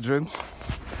says in the bedroom.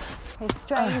 It's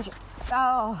strange.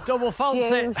 Oh. Double faults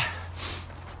it. Juice.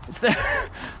 It's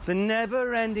the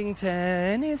never-ending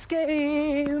tennis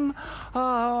game. Oh.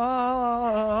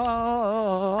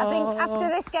 I think after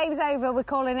this game's over, we're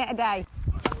calling it a day.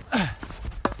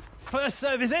 First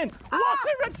serve is in. What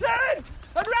a return!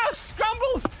 And Rouse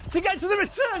scrambles to get to the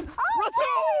return. Oh,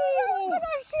 Rotter!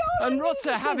 And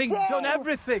Rotter, having done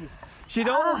everything, she'd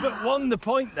all but won the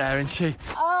point there, and she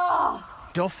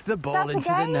duffed the ball That's a into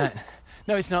the game. net.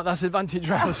 No, it's not. That's advantage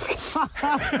Rouse.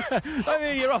 I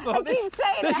mean, you're off. I keep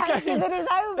saying it after that it's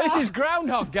over. This is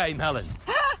Groundhog Game, Helen.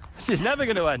 This is never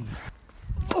going to end.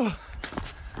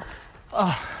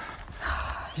 Oh.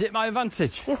 Is it my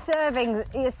advantage? Your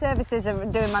services are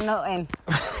doing my nutting.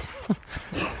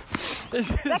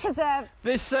 Second serve.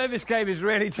 This service game is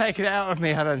really taking it out of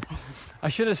me, Helen. I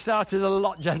should have started a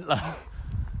lot gentler.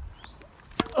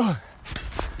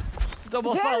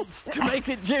 Double Juice. faults to make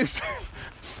it juice.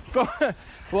 But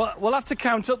we'll have to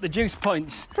count up the juice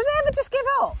points. Do they ever just give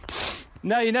up?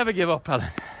 No, you never give up, Helen.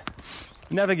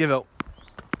 Never give up.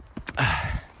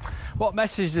 What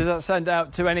message does that send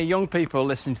out to any young people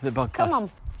listening to the podcast? Come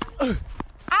on.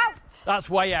 Out. That's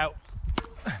way out.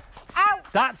 Out.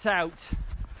 That's out.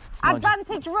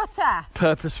 Advantage rudder.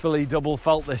 Purposefully double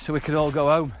fault this so we can all go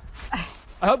home.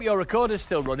 I hope your recorder's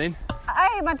still running.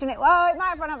 I imagine it. Well, it might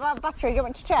have run out of battery. Do you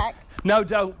want me to check? No,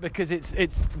 don't, because it's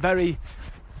very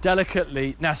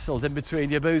delicately nestled in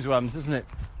between your boozewams, isn't it?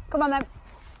 Come on then.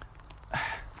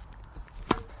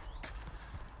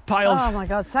 Piles. Oh my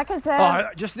God, seconds. Oh,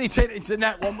 I just need to hit into the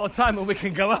net one more time and we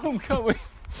can go home, can't we?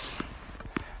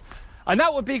 And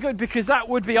that would be good because that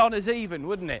would be honours even,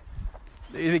 wouldn't it?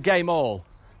 The game all.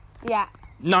 Yeah.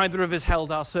 Neither of us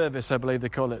held our service, I believe they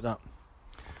call it that.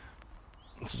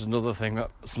 This is another thing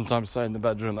that sometimes say in the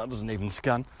bedroom that doesn't even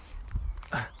scan.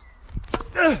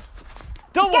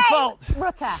 Double fault!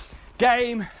 Rudder.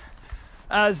 Game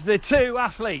as the two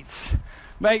athletes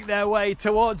make their way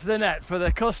towards the net for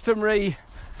the customary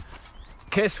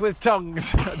kiss with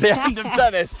tongues at the end of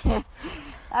tennis.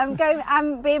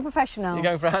 I'm being professional. You're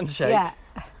going for a handshake? Yeah.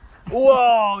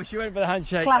 Whoa, she went for the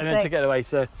handshake Classic. and then took it away.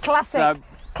 So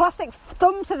Classic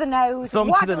thumb to the nose. Thumb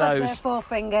to the waggle of nose. the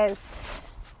forefingers.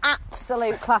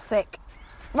 Absolute classic.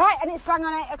 Right, and it's bang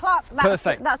on 8 o'clock.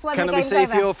 Perfect. That's when Can the we game's see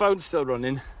over. if your phone's still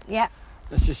running? Yeah.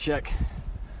 Let's just check.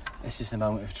 This is the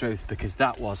moment of truth because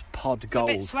that was pod gold.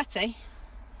 It's a bit sweaty.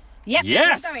 Yep,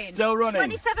 Yes, still going. still running.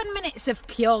 27 minutes of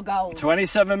pure gold.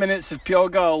 27 minutes of pure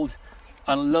gold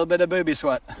and a little bit of booby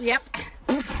sweat. Yep.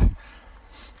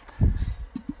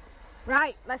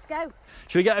 Right, let's go.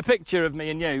 Should we get a picture of me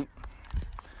and you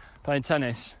playing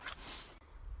tennis?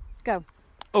 Go.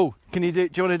 Oh, do you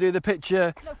want to do the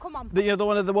picture? No, come on. You're the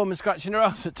one of the woman scratching her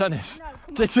ass at tennis. No,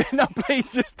 come No,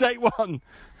 please, just take one.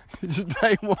 Just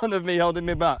take one of me holding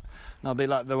me back. And I'll be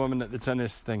like the woman at the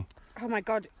tennis thing. Oh my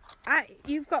God.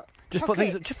 You've got Just put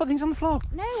things on the floor.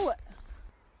 No.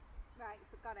 Right,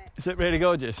 got it. Is it really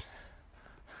gorgeous?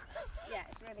 Yeah,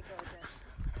 it's really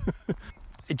gorgeous.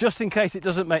 Just in case it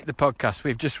doesn't make the podcast,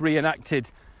 we've just reenacted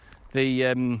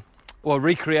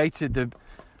recreated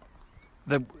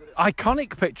the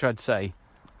iconic picture, I'd say,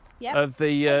 of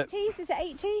the 80s, is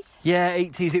it 80s? Yeah,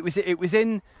 80s. It was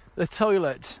in the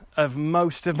toilet of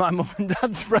most of my mum and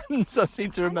dad's friends, I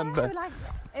seem to remember. I know,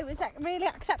 it was really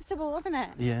acceptable, wasn't it?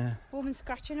 Yeah. Woman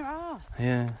scratching her arse.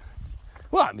 Yeah.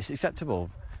 Well, I mean, it's acceptable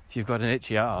if you've got an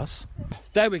itchy arse.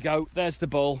 There we go. There's the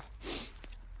ball.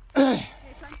 Okay,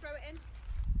 try and throw it in.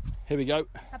 Here we go.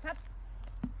 Up,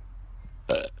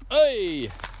 up. Hey!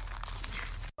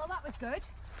 Well, that was good.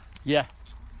 Yeah.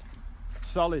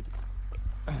 Solid.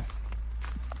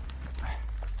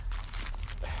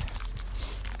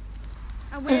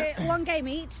 And we're one game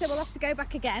each, so we'll have to go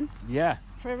back again Yeah.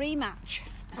 for a rematch.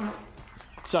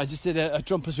 So I just did a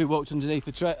jump as we walked underneath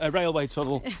a railway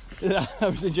tunnel. I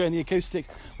was enjoying the acoustics.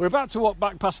 We're about to walk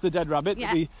back past the dead rabbit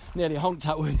that we nearly honked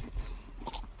at with.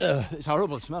 It's a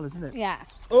horrible smell, isn't it? Yeah.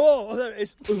 Oh, there it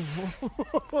is.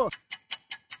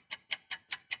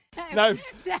 No,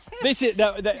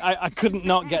 I couldn't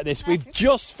not get this. We've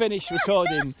just finished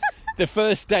recording the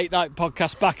first Date Night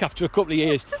podcast back after a couple of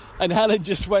years, and Helen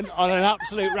just went on an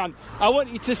absolute rant. I want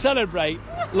you to celebrate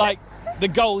like the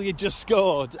goal you just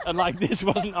scored, and like this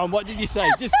wasn't on. What did you say?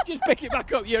 Just pick it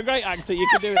back up. You're a great actor. You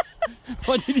can do it.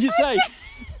 What did you say?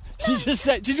 She just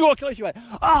said, she just walked away. She went,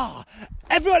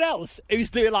 everyone else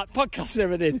who's doing like podcasts and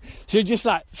everything, she was just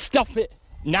like, stop it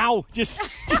now. Just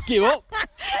give up.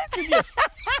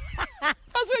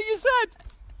 That's what you said.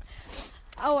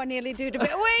 Oh, I nearly did a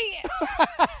bit.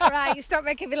 Wait. Right, stop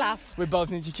making me laugh. We both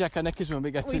need to check our knickers when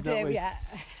we get to, don't we? Yeah.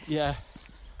 Yeah.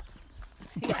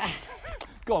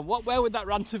 Go on. Where would that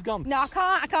rant have gone? No,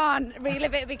 I can't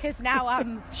relive it because now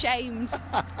I'm shamed.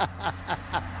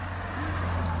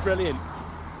 Brilliant.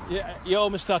 Yeah, you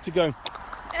almost started going.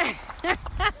 I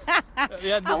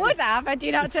would have had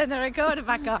you not turned the recorder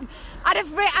back on. I'd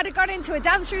have gone into a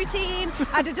dance routine.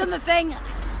 I'd have done the thing.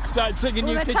 Started singing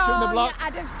New with Kids a from the tongue, Block.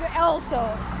 I'd have done all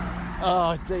sorts.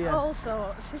 Oh dear. All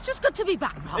sorts. It's just good to be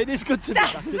back, Mum. It is good to be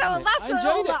back, isn't it? That's I what all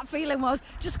enjoyed it. that feeling was.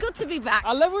 Just good to be back.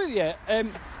 I love it with you.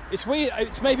 It's weird.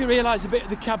 It's made me realise a bit of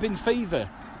the cabin fever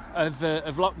of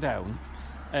lockdown.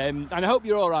 And I hope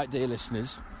you're all right, dear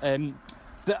listeners.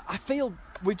 That I feel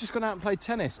we've just gone out and played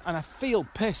tennis, and I feel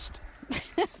pissed.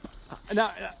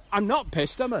 Now, I'm not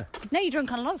pissed, am I? No, you're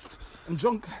drunk on love. I'm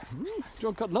drunk.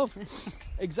 Drunk on love.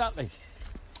 Exactly.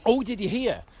 Oh, did you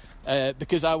hear?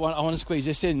 Because I want to squeeze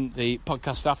this in the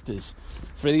podcast afters.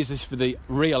 This is for the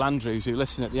real Andrews who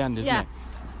listen at the end, isn't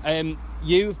it?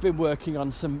 You've been working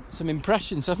on some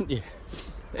impressions, haven't you?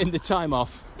 In the time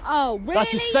off. Oh, really?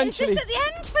 That's essentially... Is this at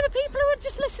the end for the people who are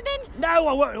just listening? No,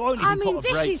 I won't even I mean, put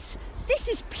a break. this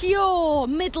is pure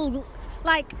middle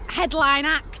like headline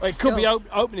act. It could be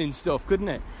opening stuff, couldn't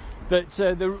it? That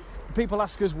the people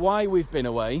ask us why we've been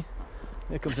away.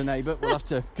 Here comes a neighbour. We'll have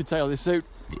to curtail this suit.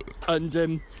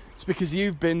 And it's because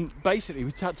you've been... Basically,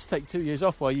 we had to take 2 years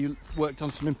off while you worked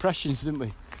on some impressions, didn't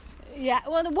we? Yeah,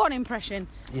 well, the one impression.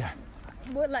 Yeah.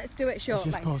 Well, let's do it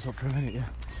shortly. Let's just pause up for a minute, yeah.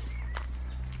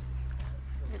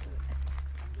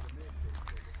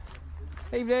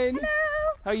 Evening.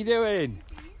 Hello. How you doing?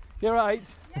 You all right?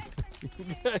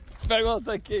 Yes, Very well,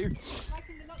 thank you.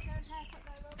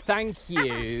 Thank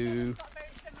you.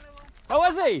 Oh,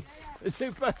 has he?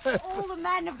 Super. All the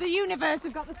men of the universe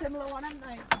have got the similar one, haven't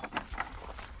they?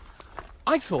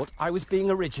 I thought I was being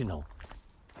original.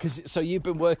 So you've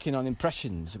been working on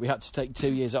impressions. We had to take 2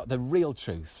 years out. The real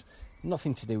truth.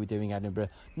 Nothing to do with doing Edinburgh.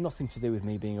 Nothing to do with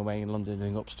me being away in London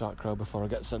doing Upstart Crow before I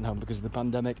get sent home because of the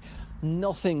pandemic.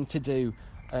 Nothing to do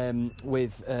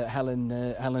with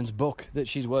Helen's book that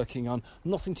she's working on.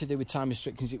 Nothing to do with time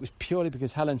restrictions. It was purely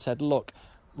because Helen said, look,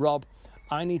 Rob,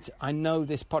 I know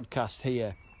this podcast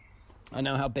here. I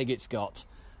know how big it's got.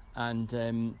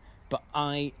 But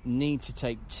I need to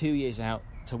take 2 years out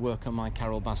to work on my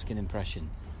Carol Baskin impression.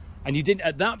 And you didn't,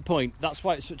 at that point, that's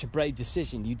why it's such a brave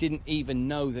decision. You didn't even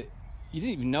know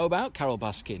about Carol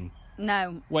Baskin.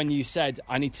 No. When you said,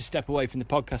 I need to step away from the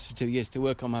podcast for 2 years to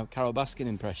work on my Carol Baskin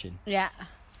impression. Yeah.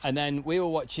 And then we were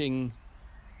watching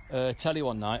telly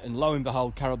one night, and lo and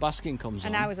behold, Carol Baskin comes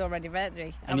on. And I was already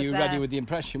ready. And you were ready with the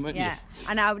impression, weren't you? Yeah.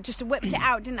 And I just whipped it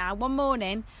out, didn't I? One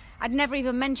morning, I'd never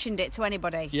even mentioned it to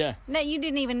anybody. Yeah. No, you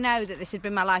didn't even know that this had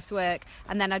been my life's work.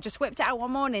 And then I just whipped it out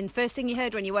one morning. First thing you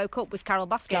heard when you woke up was Carol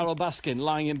Baskin. Carol Baskin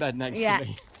lying in bed next to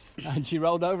me. And she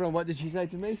rolled over, and what did she say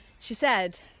to me? She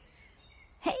said,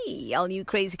 "Hey, all you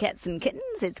crazy cats and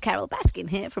kittens, it's Carol Baskin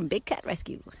here from Big Cat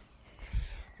Rescue."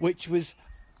 Which was,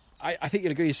 I think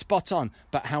you'll agree, is spot on.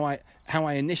 But how I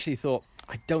initially thought,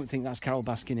 I don't think that's Carol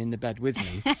Baskin in the bed with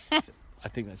me. I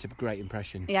think that's a great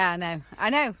impression. Yeah, I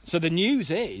know. So the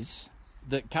news is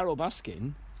that Carol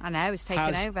Baskin... I know, it's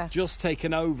taken over. Just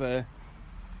taken over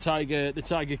the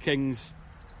Tiger King's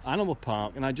Animal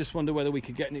Park. And I just wonder whether we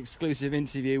could get an exclusive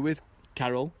interview with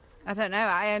Carol. I don't know,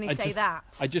 I only say that.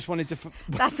 I just wanted to...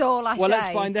 That's all I say. Well,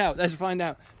 let's find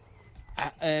out.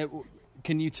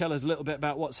 Can you tell us a little bit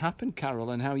about what's happened,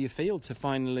 Carol, and how you feel to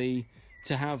finally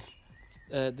have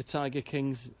the Tiger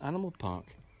King's Animal Park?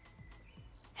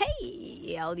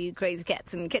 Hey, all you crazy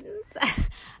cats and kittens.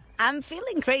 I'm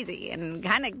feeling crazy and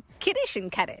kind of kiddish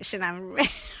and cattish, and I'm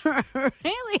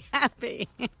really happy.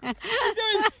 It's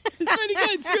really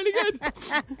good. It's really good.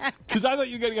 Because I thought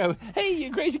you were going to go, "Hey,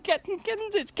 you crazy cats and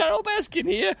kittens, it's Carol Baskin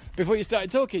here." Before you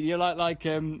started talking, you're like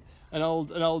an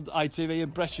old ITV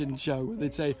impression show where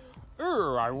they'd say,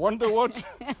 I wonder what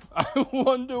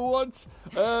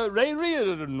Ray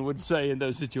Reardon would say in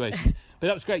those situations. But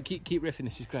that was great. Keep riffing.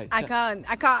 This is great. I can't.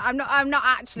 I'm not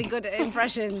actually good at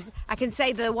impressions. I can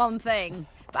say the one thing,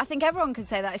 but I think everyone can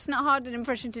say that. It's not hard an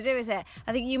impression to do, is it?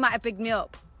 I think you might have bigged me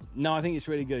up. No, I think it's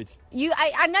really good.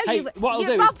 I know hey,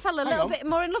 Rob fell a little bit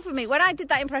more in love with me. When I did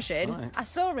that impression, right. I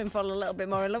saw him fall a little bit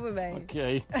more in love with me.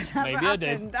 Okay. Maybe I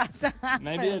did. That's what happened.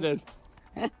 Maybe I did.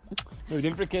 Moved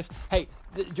in for a kiss. Hey,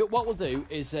 what we'll do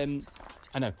is, what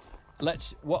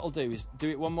I'll do is do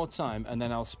it one more time, and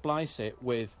then I'll splice it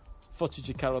with footage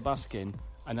of Carol Baskin,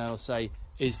 and I'll say,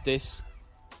 is this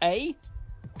A,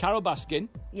 Carol Baskin?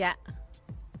 Yeah.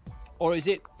 Or is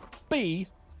it B,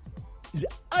 is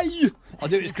it A? I'll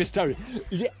do it as Chris Terry.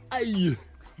 Is it A,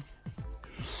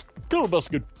 Carol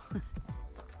Baskin?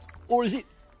 Or is it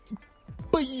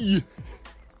B,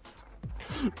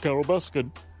 Carol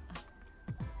Baskin?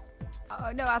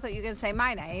 Oh, no, I thought you were going to say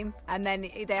my name, and then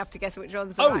they have to guess which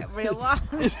one's the real one.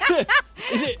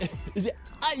 Is it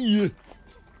A,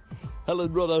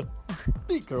 Helen Runner,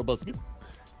 B, Carol Baskin?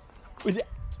 Or is it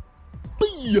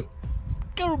B,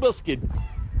 Carol Baskin,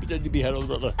 pretend to be Helen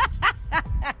Runner?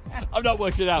 I've not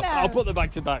worked it out. No. I'll put them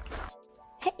back to back.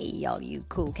 Hey, all you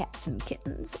cool cats and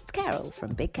kittens. It's Carol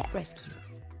from Big Cat Rescue.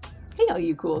 Hey, all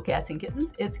you cool cats and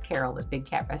kittens. It's Carol at Big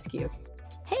Cat Rescue.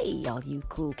 Hey, all you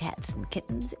cool cats and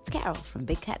kittens. It's Carol from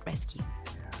Big Cat Rescue.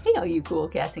 Hey, all you cool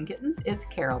cats and kittens. It's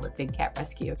Carol at Big Cat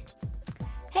Rescue.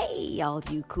 Hey, all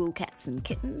you cool cats and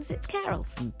kittens. It's Carol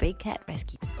from Big Cat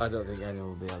Rescue. I don't think anyone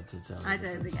will be able to tell. I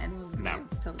don't think anyone will be able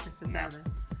to tell the difference either.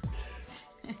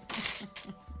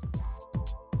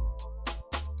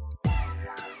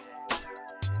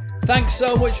 Thanks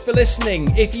so much for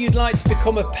listening. If you'd like to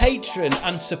become a patron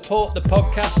and support the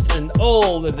podcast and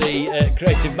all of the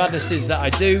creative madnesses that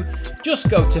I do, just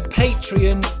go to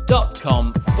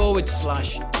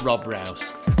patreon.com/Rob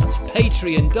Rouse. That's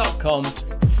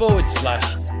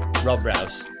patreon.com/Rob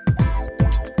Rouse.